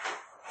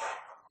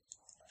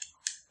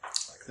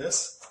 Like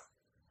this.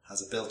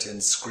 Has a built-in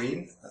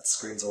screen. That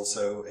screen's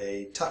also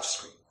a touch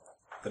screen.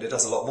 But it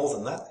does a lot more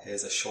than that.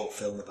 Here's a short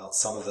film about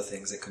some of the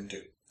things it can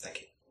do.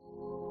 Thank you.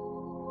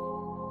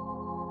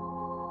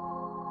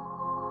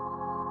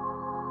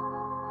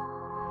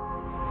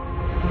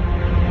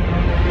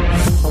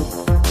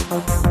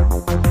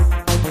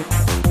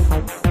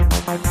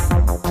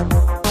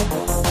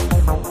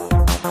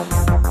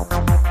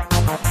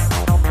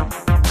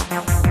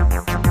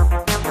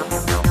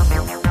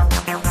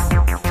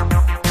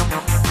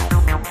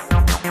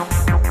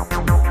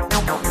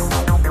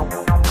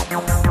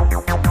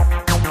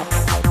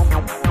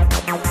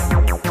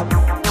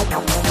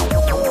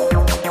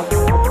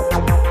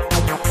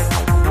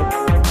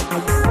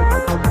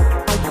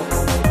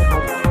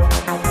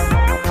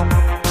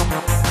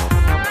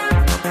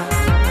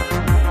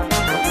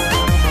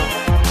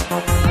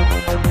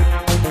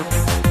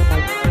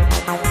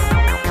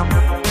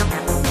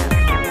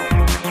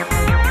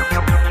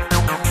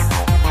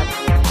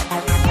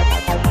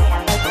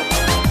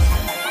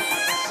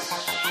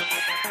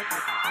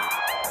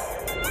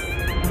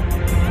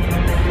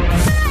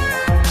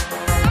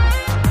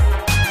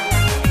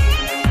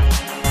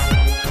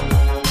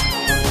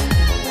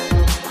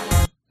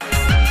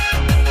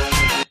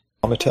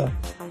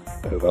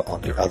 Over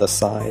on the other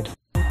side,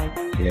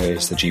 here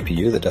is the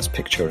GPU that does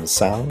picture and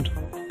sound.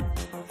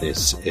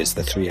 This is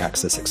the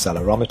 3-axis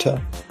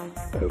accelerometer.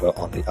 Over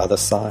on the other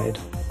side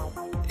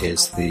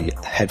is the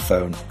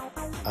headphone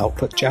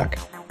output jack.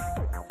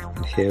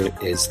 And here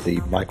is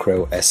the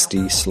micro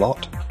SD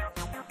slot.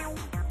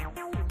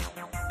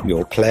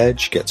 Your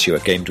pledge gets you a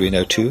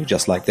Gameduino 2,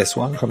 just like this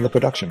one from the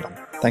production run.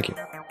 Thank you.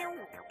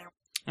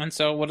 And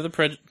so, what are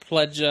the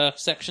pledge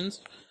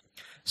sections?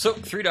 So,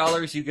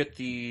 $3, you get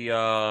the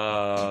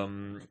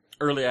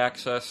early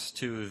access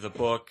to the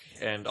book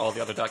and all the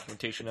other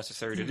documentation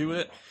necessary to do with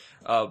it.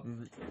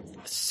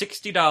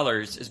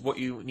 $60 is what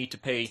you need to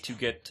pay to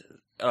get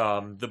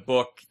the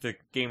book, the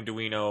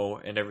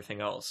Gameduino, and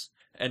everything else.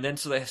 And then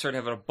so they start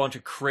having a bunch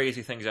of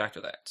crazy things after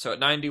that. So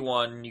at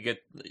 $91, you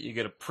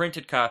get a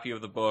printed copy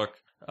of the book,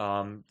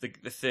 the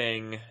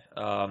thing,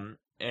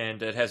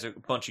 and it has a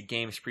bunch of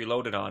games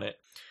preloaded on it.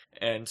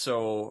 And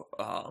so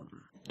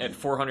at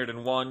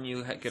 $401,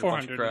 you get a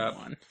bunch of crap.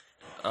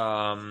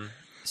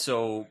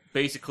 So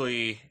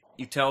basically,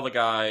 you tell the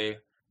guy,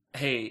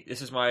 hey,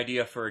 this is my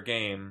idea for a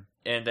game,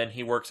 and then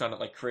he works on it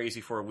like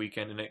crazy for a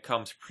weekend, and it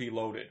comes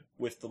preloaded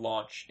with the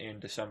launch in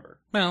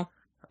December. Well,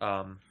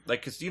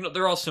 because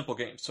they're all simple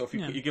games. So if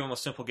you give him a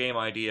simple game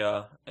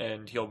idea,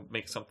 and he'll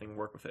make something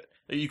work with it.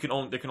 There can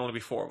only be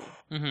 4 of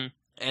them,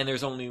 and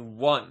there's only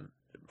one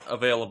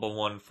available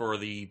one for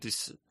the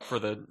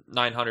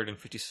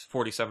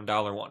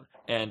 $947 one,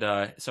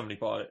 and somebody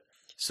bought it.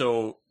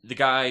 So the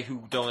guy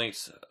who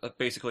donates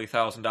basically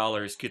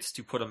 $1,000 gets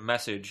to put a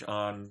message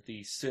on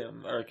the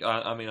SIM, or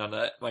on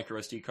the micro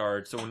SD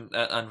card. So when,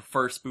 on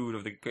first boot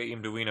of the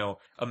Gameduino,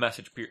 a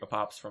message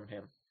pops from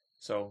him.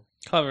 So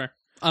clever.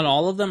 On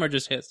all of them, or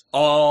just his?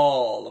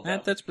 All of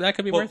them. That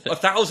could be worth it.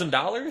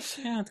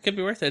 $1,000? Yeah, it could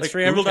be worth it. It's like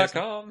free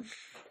Google.com.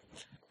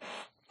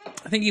 I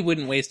think he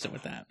wouldn't waste it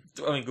with that.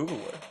 I mean, Google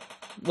would.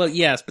 Well,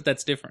 yes, but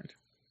that's different.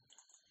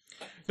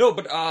 No,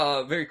 but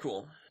very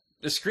cool.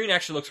 The screen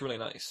actually looks really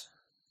nice.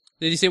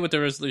 Did you see what the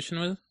resolution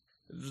was?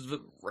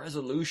 The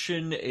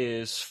resolution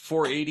is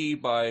 480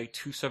 by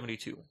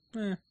 272.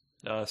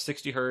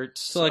 60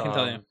 hertz. That's all I can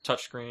tell you.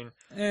 Touchscreen.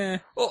 Eh.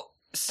 Well,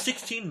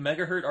 16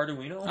 megahertz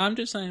Arduino? I'm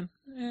just saying.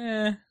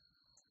 I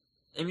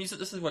mean,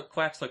 this is what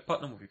quacks like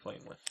Putnam would be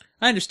playing with.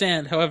 I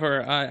understand.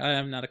 However, I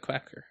am not a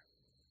quacker.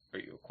 Are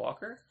you a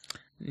quacker?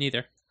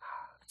 Neither.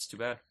 That's too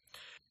bad.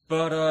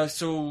 But,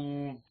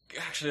 so...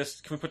 Actually,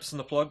 can we put this in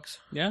the plugs?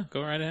 Yeah,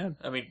 go right ahead.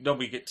 I mean,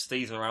 nobody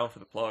stays around for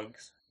the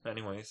plugs.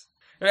 Anyways.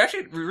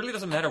 Actually, it really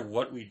doesn't matter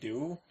what we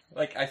do.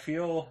 Like, I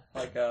feel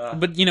like,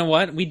 But you know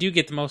what? We do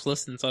get the most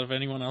listens out of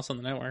anyone else on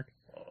the network.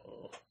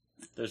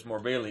 There's more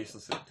Baileys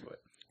listening to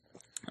it.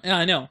 Yeah,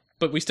 I know.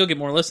 But we still get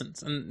more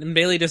listens. And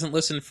Bailey doesn't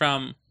listen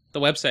from the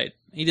website.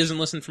 He doesn't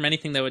listen from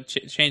anything that would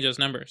change those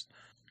numbers.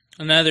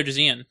 And neither does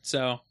Ian.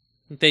 So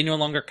they no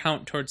longer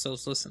count towards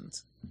those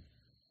listens.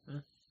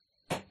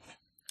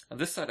 On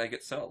this side, I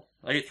get cell.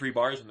 I get 3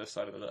 bars on this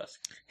side of the desk.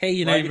 Hey,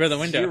 you know, you're by the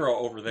window. 0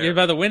 over there. You're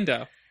by the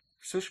window.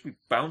 So it should be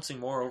bouncing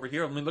more over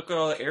here. I mean, look at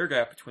all the air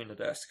gap between the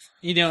desks.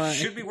 You know,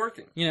 should be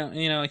working. You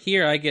know.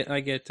 Here I get.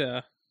 What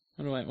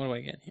do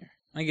I get here?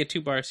 I get 2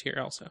 bars here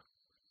also.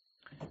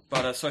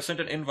 But so I sent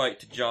an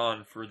invite to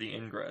John for the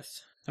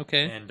ingress.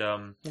 Okay. And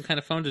what kind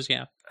of phone does he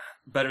have?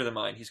 Better than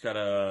mine. He's got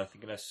I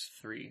think an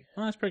S3.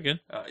 Oh, that's pretty good.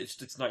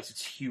 It's nice.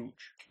 It's huge.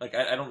 Like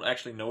I don't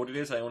actually know what it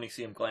is. I only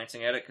see him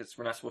glancing at it because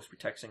we're not supposed to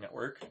be texting at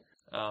work.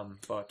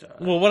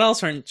 Well, what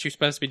else aren't you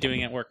supposed to be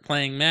doing at work?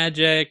 Playing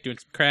Magic, doing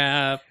some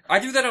crap. I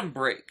do that on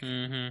break.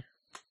 Mm-hmm.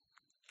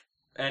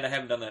 And I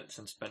haven't done that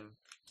since Ben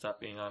stopped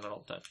being on it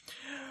all the time.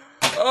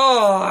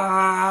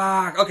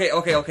 Oh, okay.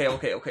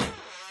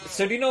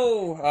 So do you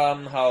know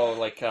how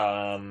like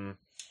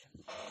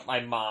my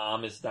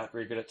mom is not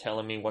very good at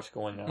telling me what's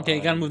going on? Okay,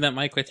 you gotta move that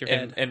mic with your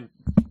head.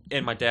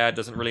 And my dad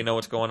doesn't really know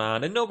what's going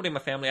on, and nobody in my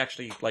family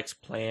actually likes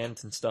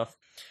plans and stuff.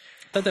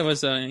 I thought that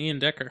was Ian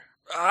Decker.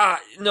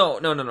 No.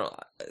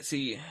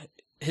 See,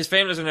 his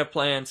family doesn't have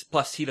plans,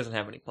 plus he doesn't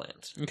have any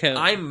plans. Okay.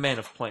 I'm a man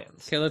of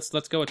plans. Okay, let's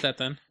go with that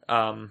then.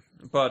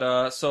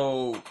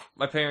 So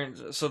my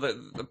parents, so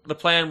the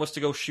plan was to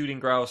go shooting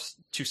grouse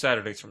 2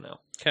 Saturdays from now.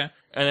 Okay.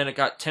 And then it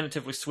got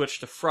tentatively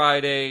switched to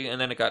Friday,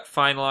 and then it got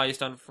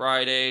finalized on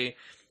Friday.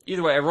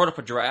 Either way, I wrote up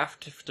a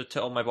draft to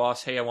tell my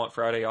boss, hey, I want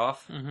Friday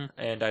off,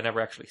 and I never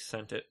actually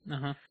sent it.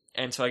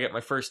 And so I get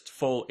my first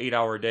full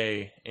 8-hour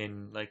day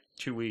in like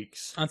 2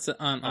 weeks on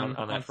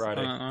that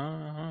Friday.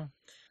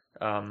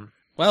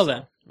 Well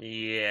then.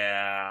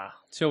 Yeah.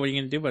 So what are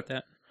you going to do about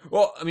that?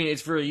 Well, I mean,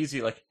 it's very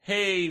easy. Like,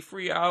 hey,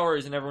 free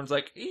hours, and everyone's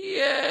like,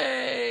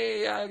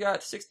 yay, I got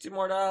 $60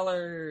 more,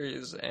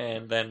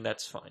 and then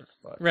that's fine.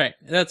 But, right.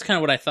 That's kind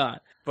of what I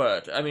thought.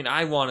 But I mean,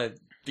 I wanted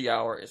the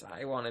hours.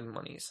 I wanted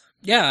monies.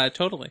 Yeah,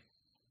 totally.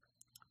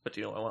 But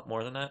do you know I want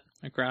more than that?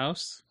 A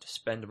grouse? To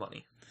spend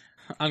money.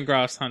 On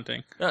grouse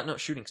hunting. No,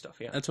 shooting stuff,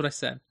 yeah. That's what I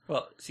said.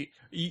 Well, see,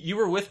 you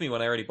were with me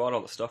when I already bought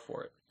all the stuff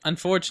for it.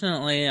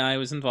 Unfortunately, I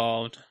was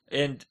involved.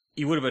 And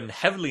you would have been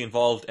heavily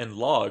involved and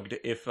logged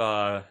if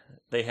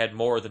they had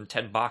more than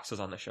 10 boxes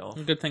on the shelf.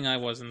 Good thing I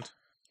wasn't.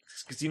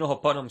 Because you know how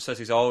Putnam says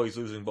he's always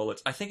losing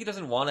bullets. I think he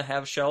doesn't want to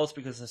have shells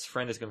because his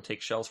friend is going to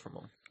take shells from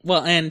him.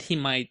 Well, and he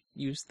might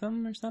use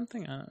them or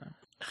something? I don't know.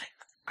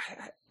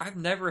 I've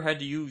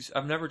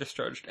never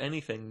discharged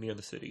anything near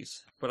the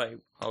cities, but I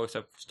always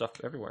have stuff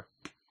everywhere.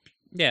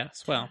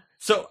 Yes, well.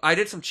 So I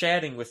did some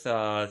chatting with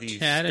the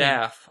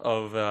staff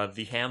of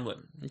the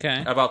Hamlin.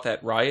 Okay. About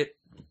that riot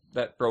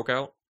that broke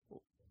out.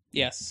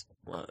 Yes.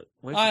 What?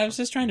 I was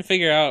just trying to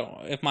figure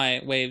out if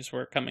my waves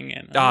were coming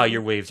in.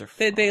 Your waves are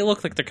fine. They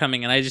look like they're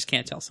coming in. I just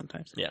can't tell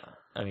sometimes. Yeah.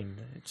 I mean,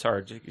 it's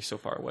hard. You're so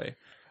far away.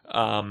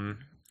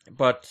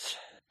 But...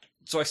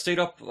 So I stayed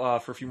up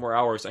for a few more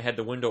hours. I had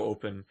the window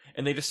open,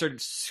 and they just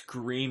started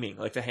screaming,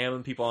 like the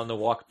Hamlin people on the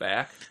walk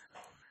back.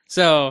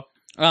 So,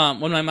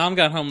 when my mom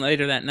got home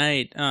later that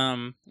night,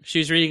 she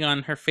was reading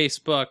on her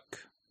Facebook,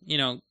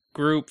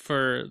 group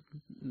for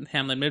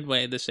Hamlin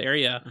Midway, this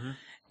area,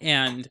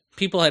 and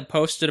people had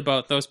posted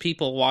about those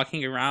people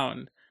walking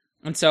around.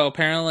 And so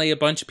apparently a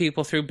bunch of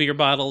people threw beer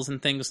bottles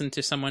and things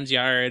into someone's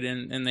yard,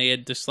 and they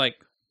had just,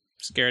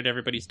 scared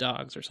everybody's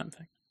dogs or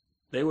something.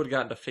 They would have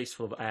gotten a face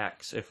full of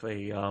axe if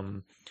they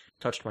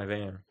touched my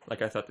van.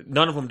 Like I thought.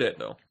 None of them did,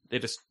 though. They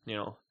just,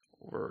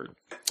 were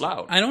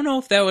loud. I don't know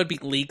if that would be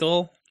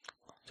legal.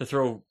 To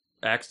throw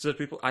axes at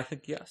people? I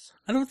think yes.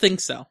 I don't think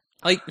so.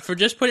 For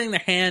just putting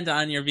their hand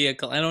on your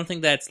vehicle, I don't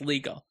think that's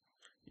legal.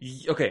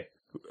 Okay.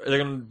 Are they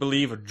going to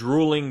believe a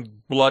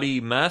drooling,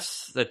 bloody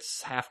mess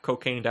that's half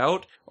cocained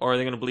out? Or are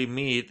they going to believe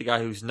me, the guy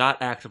who's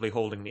not actively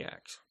holding the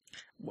axe?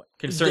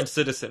 Concerned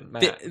citizen,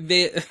 Matt.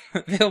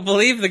 They'll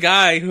believe the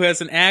guy who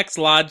has an axe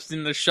lodged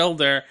in the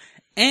shoulder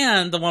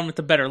and the one with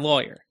the better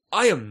lawyer.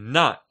 I am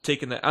not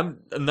taking that. I'm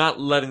not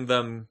letting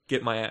them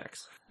get my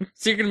axe.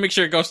 So you're going to make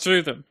sure it goes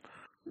through them?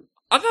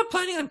 I'm not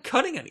planning on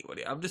cutting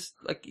anybody. I'm just,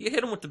 you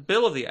hit them with the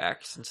bill of the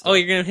axe and stuff. Oh,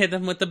 you're going to hit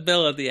them with the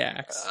bill of the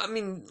axe. I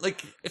mean,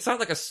 it's not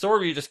like a sword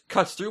where you just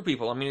cuts through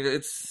people. I mean,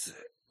 it's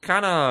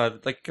kind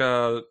of like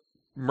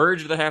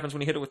merge that happens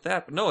when you hit it with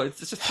that. But no, it's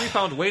just a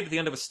 3-pound weight at the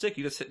end of a stick.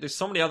 You just there's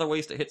so many other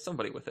ways to hit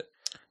somebody with it.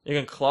 You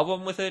can club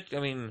them with it. I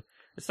mean,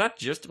 it's not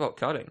just about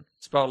cutting.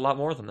 It's about a lot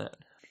more than that.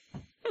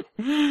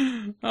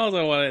 I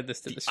also wanted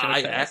this to the show.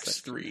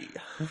 IX3.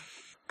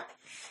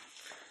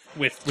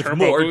 With With turbo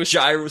more boost.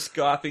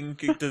 gyroscoping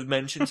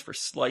dimensions for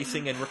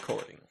slicing and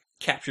recording.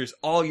 Captures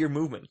all your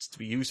movements to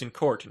be used in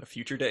court in a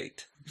future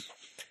date.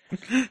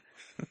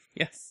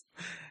 Yes.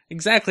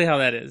 Exactly how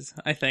that is,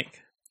 I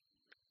think.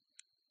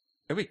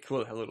 It'd be cool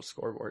to have a little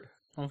scoreboard.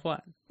 Of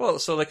what? Well,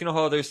 so like you know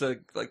how there's the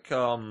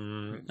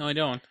No, I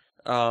don't.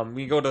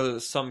 you go to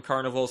some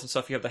carnivals and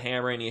stuff. You have the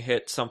hammer and you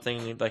hit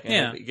something like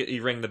and Yeah.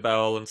 you ring the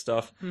bell and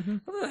stuff. Mm-hmm.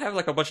 They have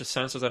like a bunch of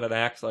sensors and it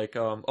acts like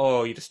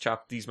oh you just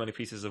chop these many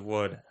pieces of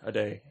wood a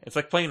day. It's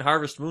like playing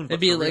Harvest Moon. But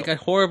It'd be for like real. a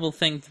horrible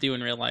thing to do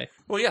in real life.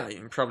 Well, yeah, you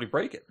can probably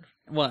break it.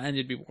 Well, and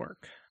it'd be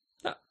work.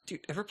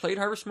 Dude, ever played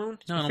Harvest Moon?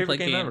 It's No, my I don't play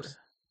favorite game games. ever.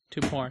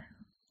 Too poor.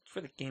 For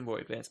the Game Boy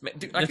Advance. Man,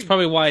 dude, That's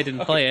probably why I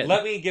didn't play it.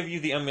 Let me give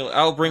you the emulator.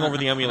 I'll bring over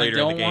the emulator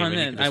I in don't the game. want and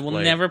you it. can just I will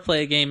play it. never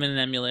play a game in an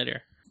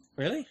emulator.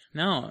 Really?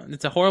 No,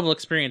 it's a horrible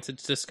experience.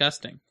 It's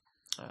disgusting.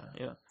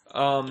 Yeah.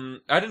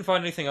 I didn't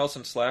find anything else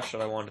in Slash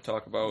that I wanted to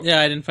talk about. Yeah,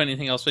 I didn't find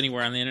anything else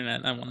anywhere on the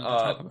internet I wanted to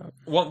talk about.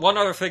 One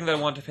other thing that I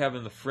wanted to have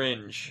in the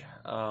Fringe.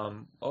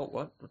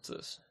 What's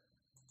this?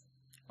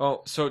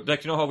 Oh, so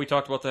like you know how we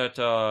talked about that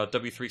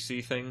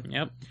W3C thing?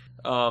 Yep.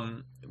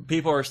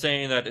 People are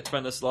saying that it's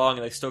been this long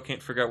and they still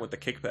can't figure out what the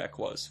kickback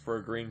was for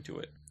agreeing to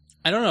it.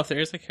 I don't know if there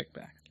is a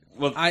kickback.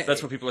 Well,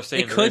 that's what people are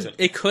saying.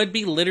 It could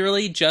be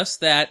literally just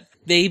that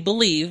they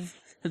believe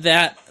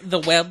that the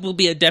web will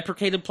be a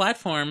deprecated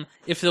platform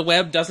if the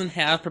web doesn't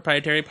have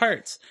proprietary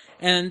parts.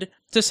 And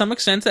to some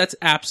extent, that's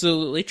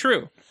absolutely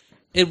true.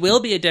 It will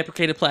be a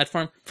deprecated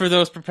platform for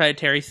those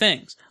proprietary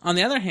things. On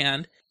the other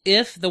hand,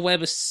 if the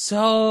web is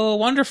so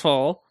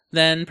wonderful,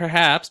 then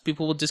perhaps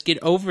people will just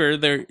get over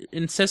their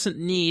incessant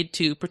need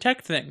to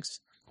protect things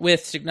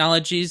with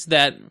technologies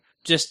that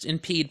just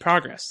impede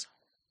progress.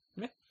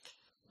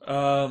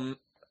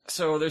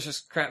 So there's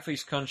this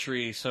crapface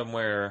country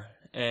somewhere,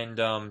 and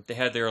they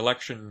had their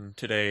election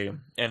today,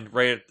 and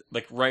right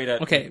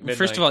at Okay, midnight,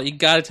 first of all, you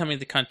gotta tell me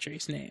the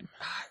country's name.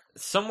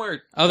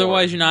 somewhere.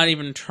 Otherwise, you're not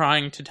even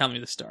trying to tell me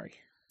the story.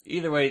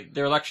 Either way,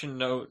 their election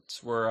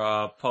notes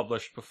were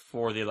published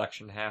before the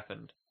election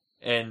happened,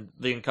 and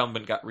the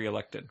incumbent got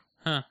reelected.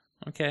 Huh,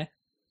 okay.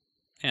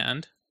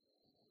 And?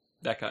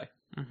 That guy.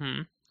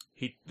 Mm-hmm.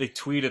 They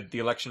tweeted the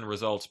election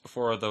results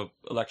before the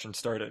election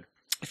started.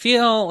 I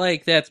feel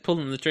like that's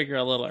pulling the trigger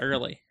a little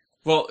early.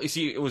 Well, you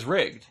see, it was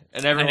rigged,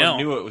 and everyone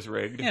knew it was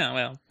rigged. Yeah,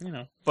 well, you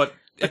know. But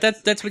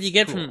that's what you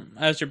get cool. from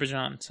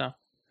Azerbaijan, so,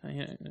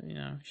 you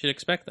should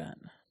expect that.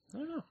 I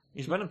don't know.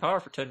 He's been in power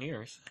for 10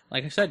 years.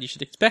 Like I said, you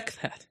should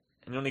expect that.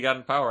 And he only got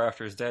in power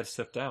after his dad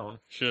stepped down.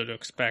 Should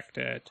expect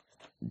it.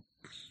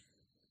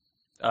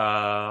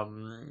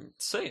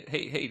 Say it.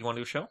 Hey, you want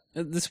to do a show?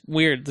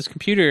 This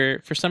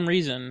computer, for some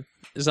reason,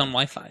 is on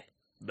Wi-Fi.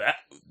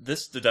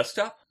 The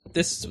desktop?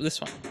 This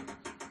one.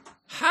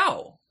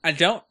 How? I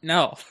don't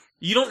know.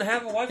 You don't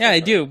have a Wi-Fi? Yeah, I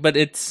do, but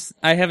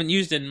I haven't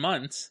used it in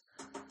months.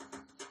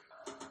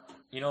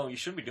 You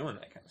should be doing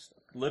that kind of stuff.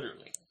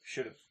 Literally.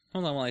 Should have.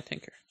 Hold on while I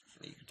tinker.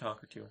 You can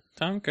Tonker too.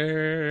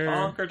 Tonker.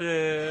 Tonker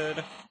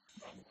did.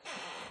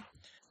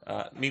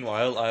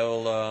 Meanwhile,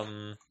 I'll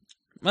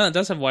Well, it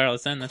does have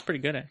wireless then. That's pretty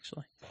good,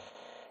 actually.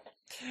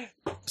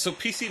 So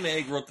PC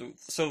Mag wrote the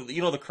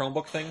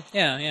Chromebook thing?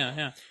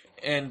 Yeah.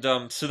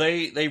 And so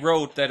they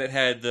wrote that it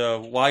had the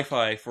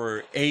Wi-Fi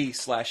for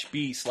A/B/C/D/G/N.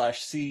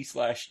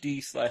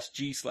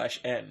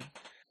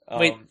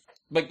 Wait.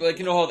 Like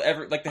how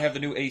they have the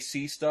new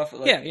AC stuff.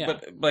 Yeah.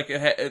 But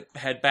it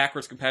had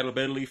backwards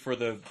compatibility for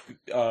the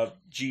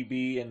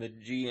GB and the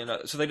G, and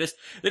so they just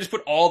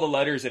put all the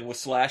letters in with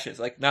slashes,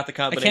 like not the I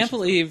combination. can't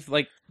believe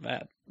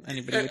that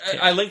anybody would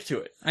care. I linked to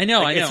it. I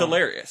know. It's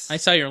hilarious. I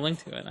saw your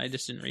link to it. I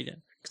just didn't read it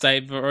because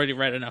I've already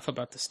read enough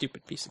about the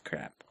stupid piece of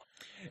crap.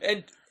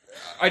 And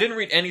I didn't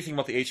read anything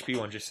about the HP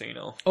one, just so you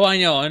know. Oh, I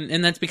know,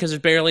 and that's because there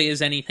barely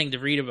is anything to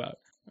read about.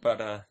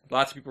 But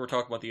lots of people were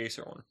talking about the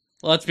Acer one.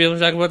 Lots of people are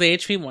talking about the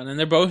HP one, and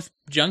they're both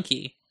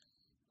junky.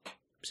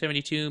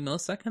 72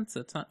 milliseconds?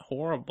 That's not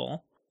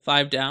horrible.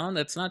 5 down?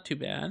 That's not too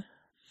bad.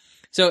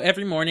 So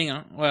every morning,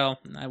 well,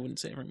 I wouldn't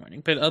say every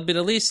morning, but at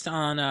least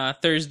on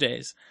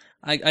Thursdays,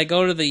 I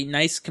go to the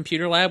nice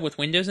computer lab with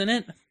Windows in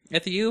it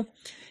at the U,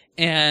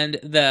 and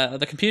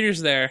the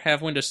computers there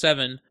have Windows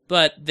 7,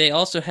 but they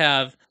also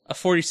have a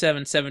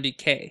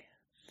 4770K.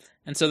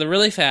 And so they're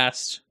really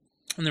fast,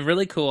 and they're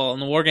really cool,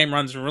 and the war game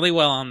runs really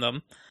well on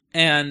them.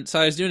 And so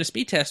I was doing a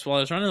speed test while I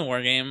was running the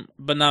war game,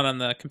 but not on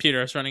the computer.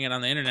 I was running it on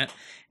the internet,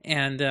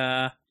 and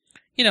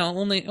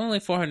only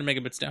 400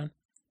 megabits down,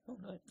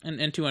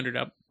 and 200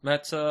 up.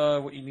 That's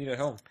what you need at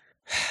home.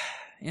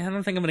 Yeah, I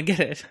don't think I'm gonna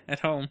get it at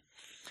home.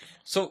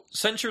 So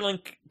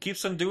CenturyLink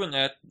keeps on doing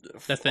that.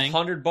 The thing?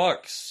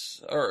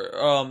 $100 or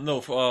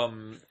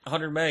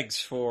 100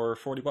 megs for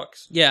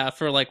 $40 Yeah,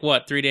 for like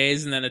what, 3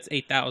 days, and then it's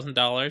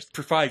 $8,000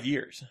 for 5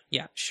 years.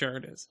 Yeah, sure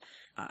it is.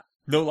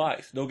 No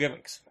lies, no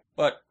gimmicks.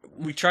 But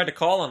we tried to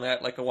call on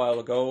that like a while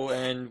ago,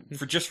 and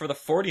for the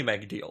 40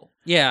 meg deal.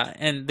 Yeah,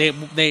 and they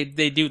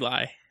do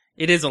lie.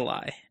 It is a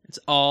lie. It's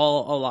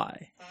all a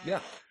lie. Yeah,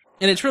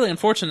 and it's really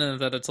unfortunate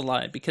that it's a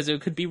lie because it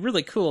could be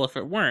really cool if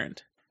it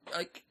weren't.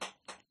 like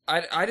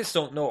I just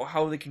don't know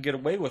how they can get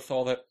away with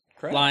all that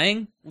Crap.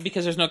 Lying?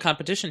 Because there's no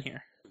competition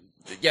here.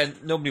 Yeah,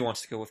 nobody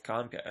wants to go with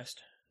Comcast.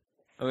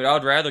 I mean,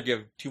 I'd rather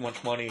give too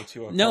much money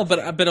to a No,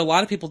 company. but a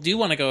lot of people do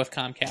want to go with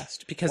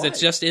Comcast because it Why?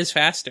 just is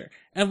faster.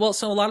 And well,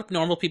 so a lot of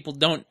normal people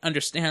don't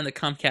understand that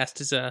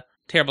Comcast is a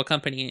terrible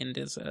company and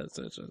is a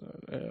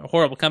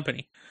horrible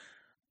company.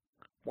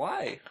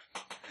 Why?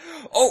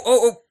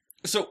 Oh.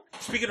 So,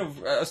 speaking of,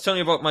 I was telling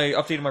you about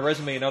updating my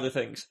resume and other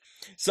things.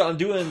 So I'm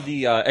doing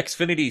the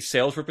Xfinity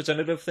sales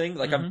representative thing.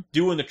 Like, I'm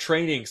doing the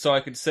training so I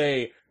could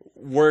say,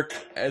 work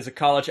as a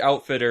college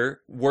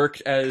outfitter,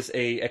 worked as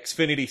a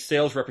Xfinity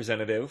sales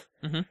representative,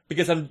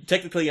 because I'm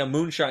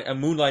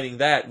moonlighting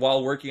that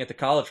while working at the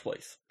college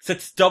place. So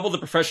it's double the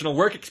professional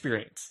work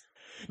experience.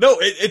 No,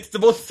 it's the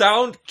most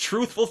sound,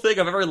 truthful thing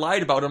I've ever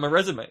lied about on my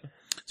resume.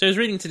 So I was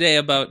reading today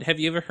about, have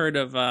you ever heard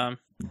of,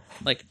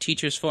 like,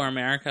 Teachers for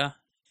America?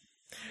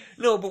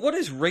 No, but what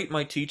is Rate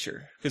My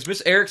Teacher? Because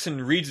Miss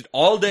Erickson reads it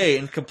all day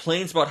and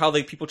complains about how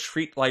people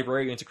treat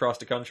librarians across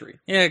the country.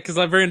 Yeah, because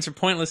librarians are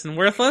pointless and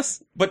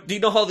worthless. But do you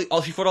know how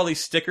she put all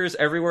these stickers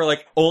everywhere,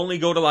 like, only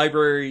go to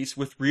libraries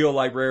with real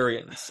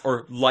librarians,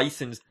 or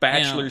licensed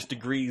bachelor's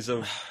degrees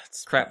of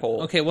crap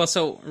hole? Okay, well,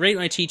 so Rate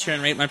My Teacher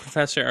and Rate My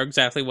Professor are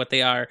exactly what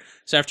they are.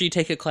 So after you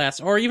take a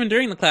class, or even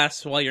during the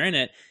class while you're in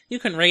it, you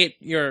can rate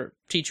your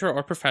teacher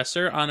or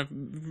professor on a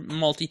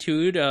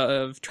multitude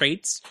of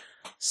traits,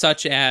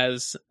 such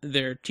as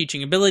their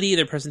teaching ability,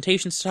 their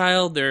presentation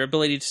style, their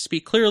ability to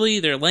speak clearly,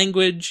 their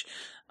language,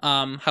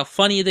 how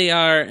funny they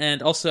are,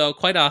 and also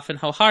quite often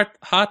how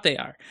hot they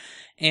are.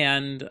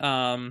 And,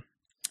 on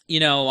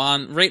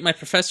Rate My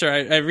Professor,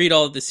 I read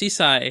all of the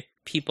CSI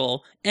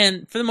people,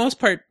 and for the most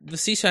part, the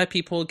CSI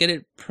people get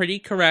it pretty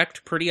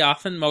correct pretty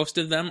often. Most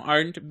of them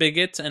aren't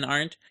bigots and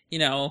aren't,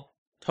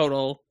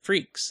 total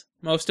freaks.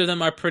 Most of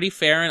them are pretty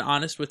fair and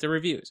honest with their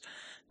reviews.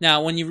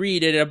 Now, when you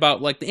read it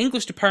about, like, the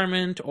English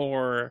department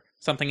or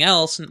something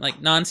else, like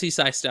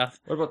non-CSI stuff...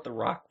 What about the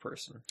rock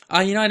person?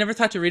 I never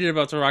thought to read it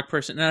about the rock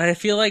person, and I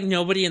feel like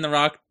nobody in the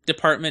rock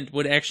department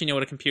would actually know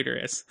what a computer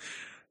is.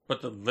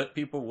 But the lit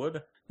people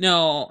would?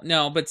 No,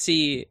 but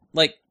see,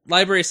 like,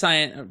 library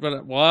science...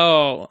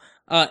 Whoa!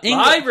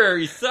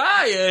 Library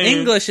science!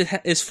 English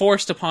is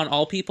forced upon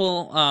all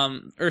people.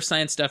 Earth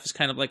science stuff is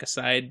kind of like a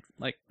side,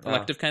 like,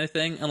 elective kind of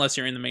thing, unless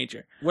you're in the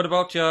major. What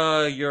about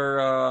your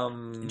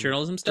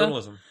journalism stuff?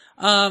 Journalism.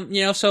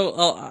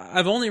 So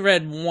I've only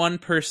read one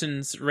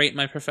person's Rate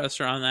My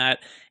Professor on that,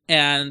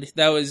 and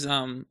that was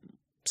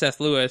Seth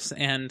Lewis,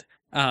 and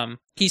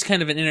he's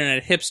kind of an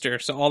internet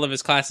hipster, so all of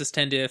his classes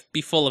tend to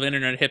be full of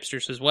internet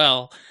hipsters as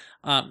well.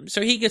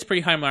 So he gets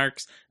pretty high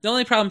marks. The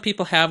only problem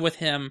people have with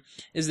him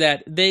is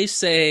that they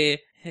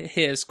say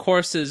his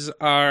courses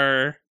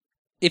are,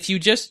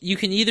 you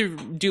can either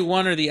do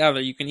one or the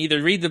other. You can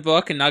either read the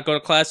book and not go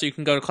to class, or you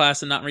can go to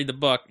class and not read the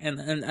book.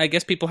 And I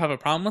guess people have a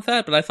problem with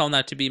that, but I found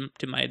that to be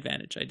to my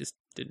advantage. I just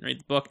didn't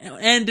read the book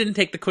and didn't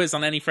take the quiz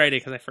on any Friday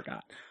because I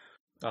forgot.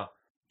 Oh.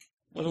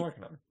 Wasn't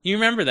working on it. You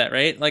remember that,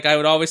 right? Like, I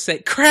would always say,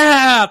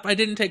 crap, I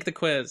didn't take the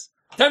quiz.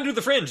 Time to do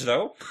the Fringe,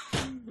 though.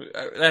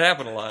 That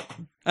happened a lot.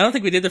 I don't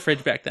think we did the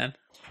Fringe back then.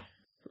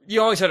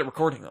 You always had it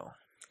recording, though.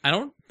 I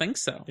don't think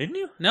so. Didn't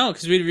you? No,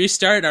 because we'd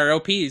restart our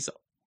OPs.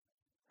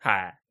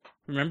 Hi.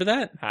 Remember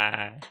that?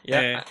 Hi.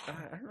 Yeah.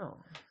 I don't know.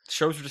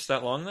 Shows were just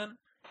that long, then?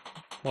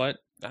 What?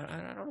 I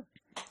don't know.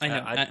 I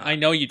know. I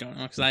know you don't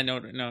know, because I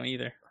don't know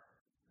either.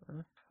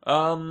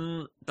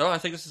 I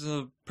think this is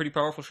a pretty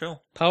powerful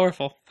show.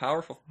 Powerful.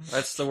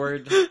 That's the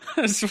word.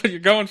 That's what you're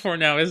going for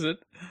now, is it?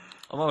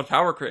 I'm on a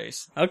power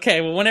craze.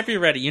 Okay, well, whenever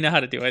you're ready, you know how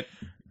to do it.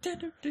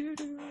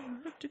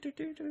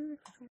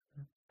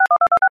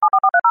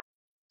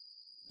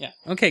 Yeah.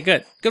 Okay,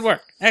 good. Good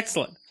work.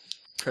 Excellent.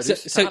 So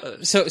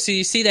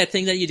you see that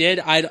thing that you did?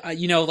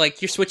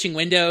 Like you're switching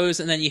windows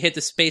and then you hit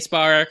the space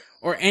bar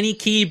or any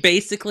key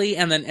basically,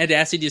 and then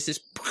Audacity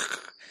just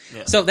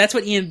yeah. So that's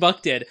what Ian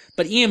Buck did.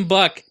 But Ian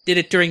Buck did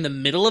it during the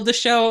middle of the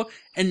show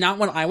and not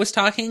when I was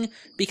talking,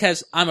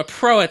 because I'm a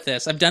pro at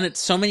this. I've done it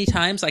so many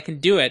times, I can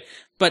do it.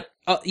 But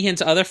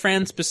Ian's other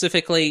friends,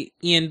 specifically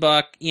Ian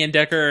Buck, Ian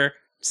Decker,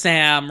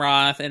 Sam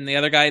Roth, and the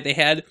other guy they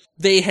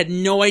had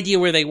no idea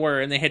where they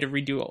were, and they had to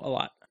redo a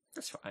lot.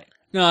 That's fine.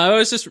 No, it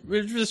was just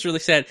really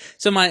sad.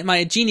 So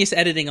my genius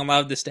editing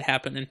allowed this to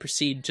happen and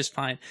proceed just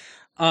fine.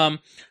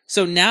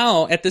 So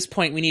now, at this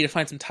point, we need to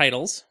find some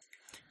titles.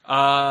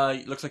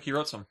 Looks like you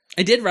wrote some.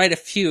 I did write a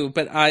few,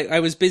 but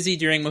I was busy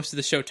during most of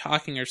the show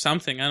talking or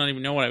something. I don't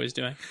even know what I was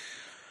doing.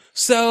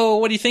 So,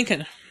 what are you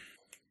thinking?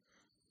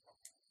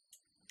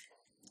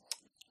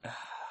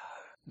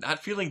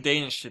 Not feeling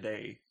Danish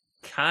today.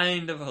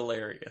 Kind of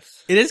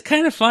hilarious. It is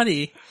kind of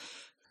funny.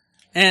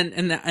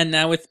 And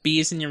now with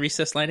bees in your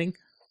recess lighting?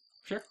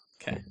 Sure.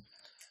 Okay.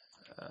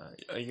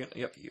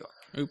 Yep, you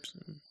are. Oops,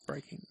 I'm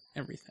breaking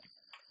everything.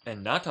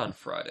 And not on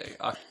Friday,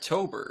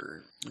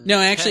 October. No,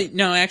 actually,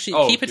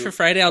 keep it for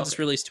Friday. I'll just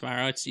release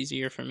tomorrow. It's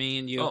easier for me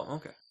and you. Oh,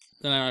 okay.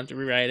 Then I don't have to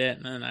rewrite it,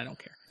 and then I don't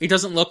care. It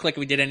doesn't look like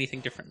we did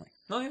anything differently.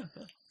 Oh,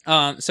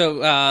 yeah.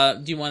 So,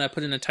 do you want to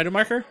put in a title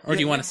marker, or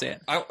do you want to say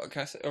it?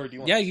 Can I say, or do you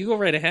want? Yeah, you go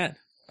right ahead.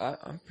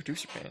 I'm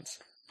producer pants.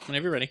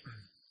 Whenever you're ready.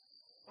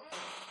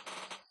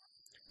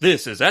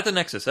 This is At the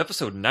Nexus,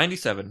 episode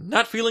 97,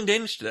 Not Feeling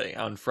Danish Today,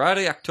 on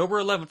Friday, October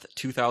 11th,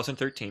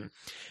 2013.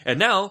 And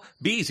now,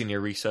 Bees in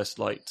Your Recessed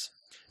Lights.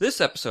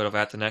 This episode of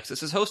At the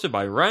Nexus is hosted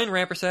by Ryan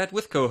Rampersad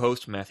with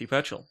co-host Matthew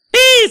Petchel.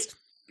 Bees!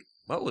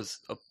 What was...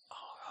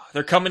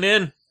 they're coming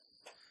in.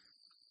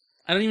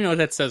 I don't even know what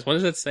that says. What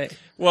does that say?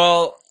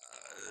 Well,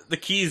 the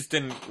keys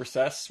didn't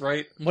recess,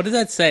 right? What does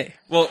that say?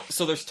 Well,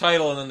 so there's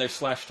title and then there's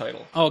slash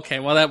title. Okay,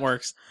 well that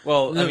works.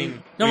 Well, I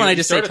mean, normally I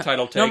just say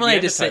title tag. Normally I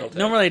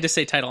just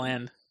say title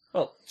and.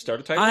 Well, start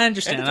a title. I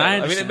understand. I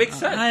mean, it makes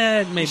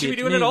sense. Maybe you should be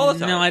doing it all the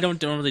time. No, I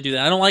don't really do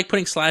that. I don't like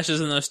putting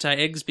slashes in those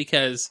tags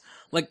because,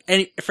 like,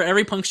 for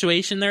every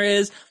punctuation there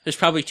is, there's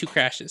probably 2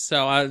 crashes.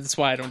 So that's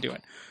why I don't do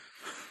it.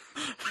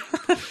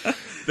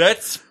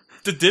 That's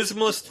the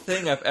dismalest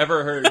thing I've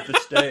ever heard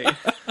this day.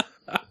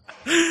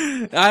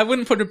 I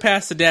wouldn't put it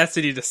past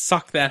Audacity to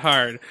suck that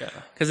hard,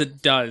 because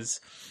it does.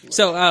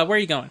 So, where are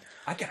you going?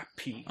 I gotta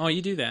pee. Oh,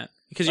 you do that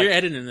because you're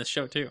editing this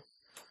show too.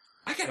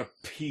 I gotta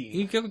pee.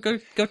 You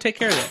go take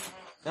care of it.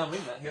 No,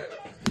 leave that here.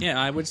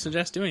 Yeah, I would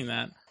suggest doing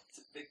that. It's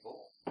a big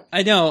bowl.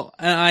 I know.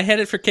 I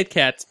had it for Kit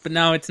Kats, but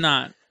now it's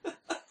not.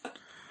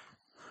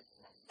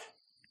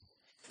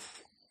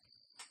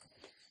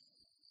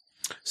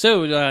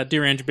 So,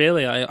 dear Andrew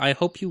Bailey, I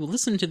hope you will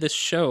listen to this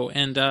show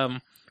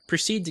and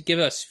proceed to give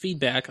us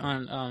feedback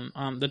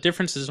on the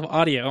differences of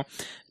audio,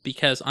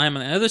 because I'm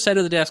on the other side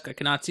of the desk. I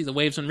cannot see the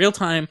waves in real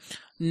time,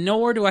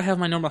 nor do I have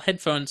my normal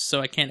headphones, so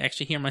I can't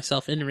actually hear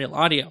myself in real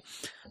audio.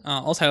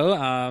 Also,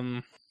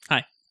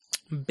 hi.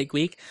 Big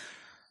week.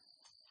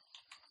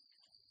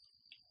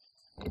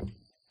 You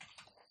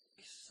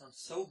sound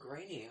so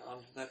grainy on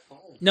that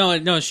phone.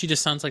 No, she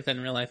just sounds like that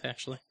in real life,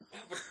 actually. Yeah,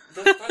 but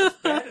that's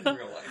bad in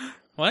real life.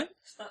 What?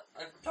 It's not,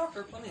 I've talked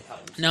to her plenty of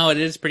times. No, it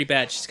is pretty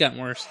bad. She's gotten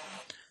worse.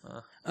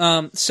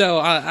 So,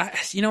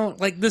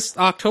 like this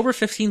October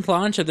 15th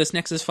launch of this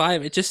Nexus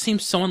 5, it just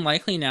seems so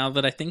unlikely now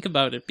that I think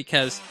about it,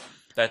 because...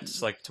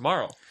 That's like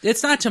tomorrow.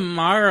 It's not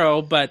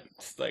tomorrow, but...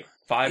 It's like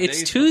 5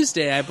 days. It's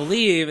Tuesday, I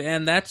believe,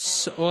 and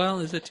that's... Well,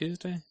 is it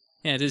Tuesday?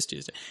 Yeah, it is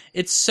Tuesday.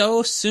 It's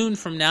so soon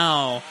from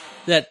now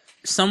that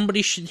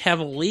somebody should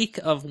have a leak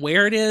of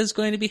where it is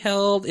going to be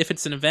held, if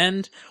it's an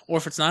event, or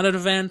if it's not an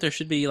event, there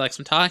should be like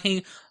some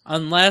talking,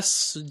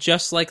 unless,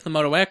 just like the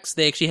Moto X,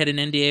 they actually had an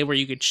NDA where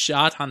you could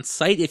shot on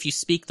site if you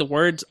speak the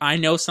words, I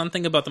know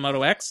something about the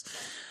Moto X.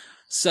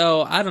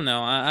 So, I don't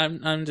know,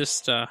 I'm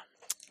just,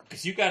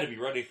 Because you gotta be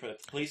ready for the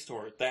Play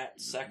Store that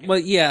second. Well,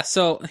 yeah,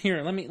 so,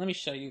 here, let me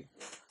show you.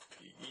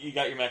 You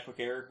got your MacBook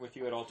Air with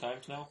you at all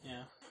times now?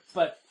 Yeah.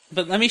 But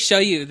let me show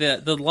you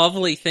the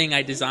lovely thing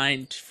I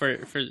designed for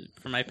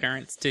my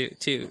parents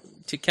to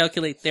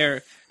calculate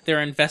their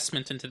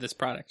investment into this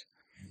product.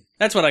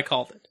 That's what I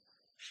called it.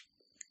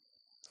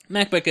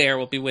 MacBook Air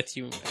will be with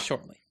you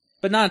shortly,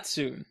 but not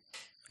soon.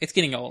 It's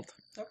getting old.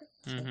 Okay.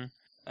 Mm-hmm.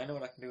 I know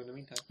what I can do in the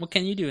meantime. What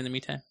can you do in the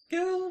meantime?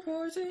 Guild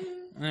Wars in.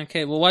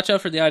 Okay, well, watch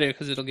out for the audio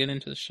because it'll get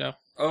into the show.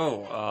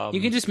 Oh,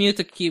 you can just mute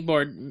the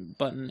keyboard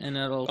button and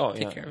it'll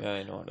take care of it. Yeah,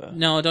 I know that.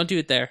 No, don't do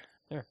it there.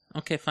 There.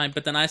 Okay, fine,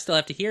 but then I still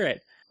have to hear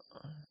it.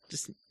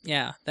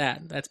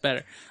 That's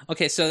better.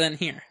 Okay, so then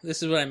here,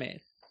 this is what I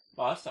made.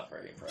 Well, that's not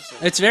very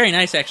impressive. It's very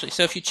nice, actually.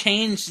 So if you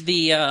change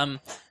the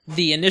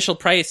initial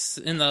price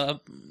in the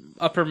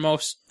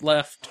uppermost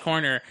left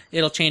corner,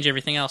 it'll change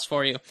everything else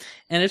for you,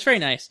 and it's very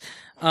nice.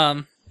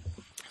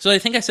 So I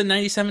think I said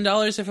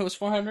 $97 if it was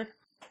 $400.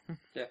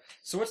 Yeah.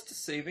 So what's the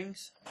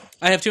savings?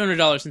 I have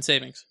 $200 in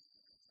savings.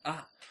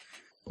 Ah.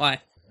 Why?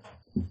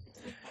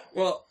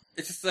 Well,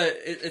 it's just that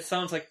it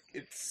sounds like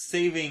it's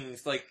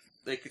savings, like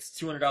it's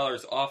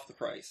 $200 off the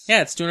price.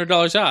 Yeah, it's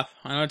 $200 off.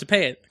 I don't have to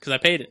pay it because I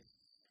paid it.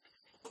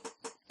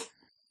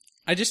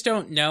 I just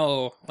don't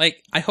know.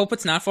 Like, I hope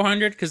it's not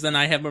 $400 because then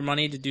I have more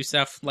money to do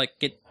stuff like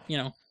get,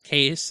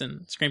 case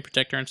and screen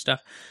protector and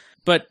stuff.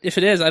 But if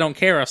it is, I don't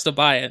care. I'll still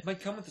buy it. It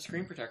might come with a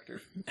screen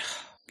protector.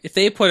 If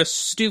they put a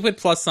stupid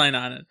plus sign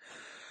on it,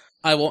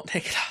 I won't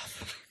take it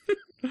off.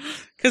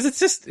 Because it's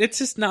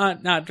just not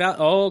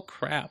oh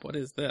crap, what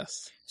is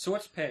this? So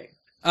what's pay?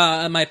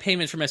 My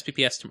payment from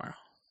SPPS tomorrow.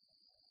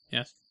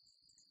 Yes.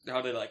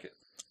 How do they like it?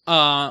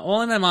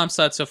 Only my mom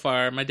saw it so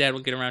far. My dad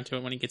will get around to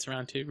it when he gets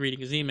around to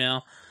reading his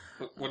email.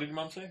 What did your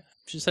mom say?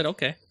 She said,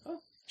 okay. Oh.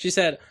 She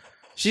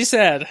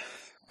said,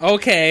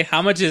 okay,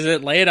 how much is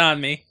it? Lay it on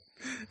me.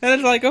 And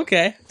it's like,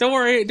 okay, don't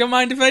worry, don't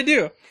mind if I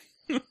do.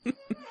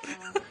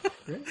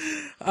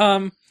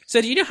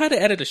 So do you know how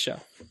to edit a show?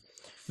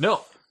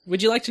 No.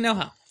 Would you like to know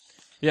how?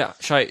 Yeah,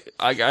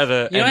 I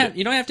gotta...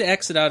 You don't have to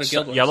exit out of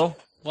Guild Wars. Yellow?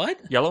 What?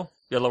 Yellow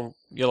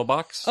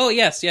box? Oh,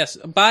 yes.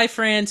 Bye,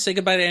 friends. Say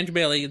goodbye to Andrew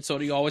Bailey, and so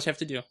do you always have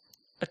to do.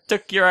 I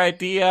took your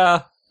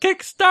idea.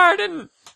 Kickstarting!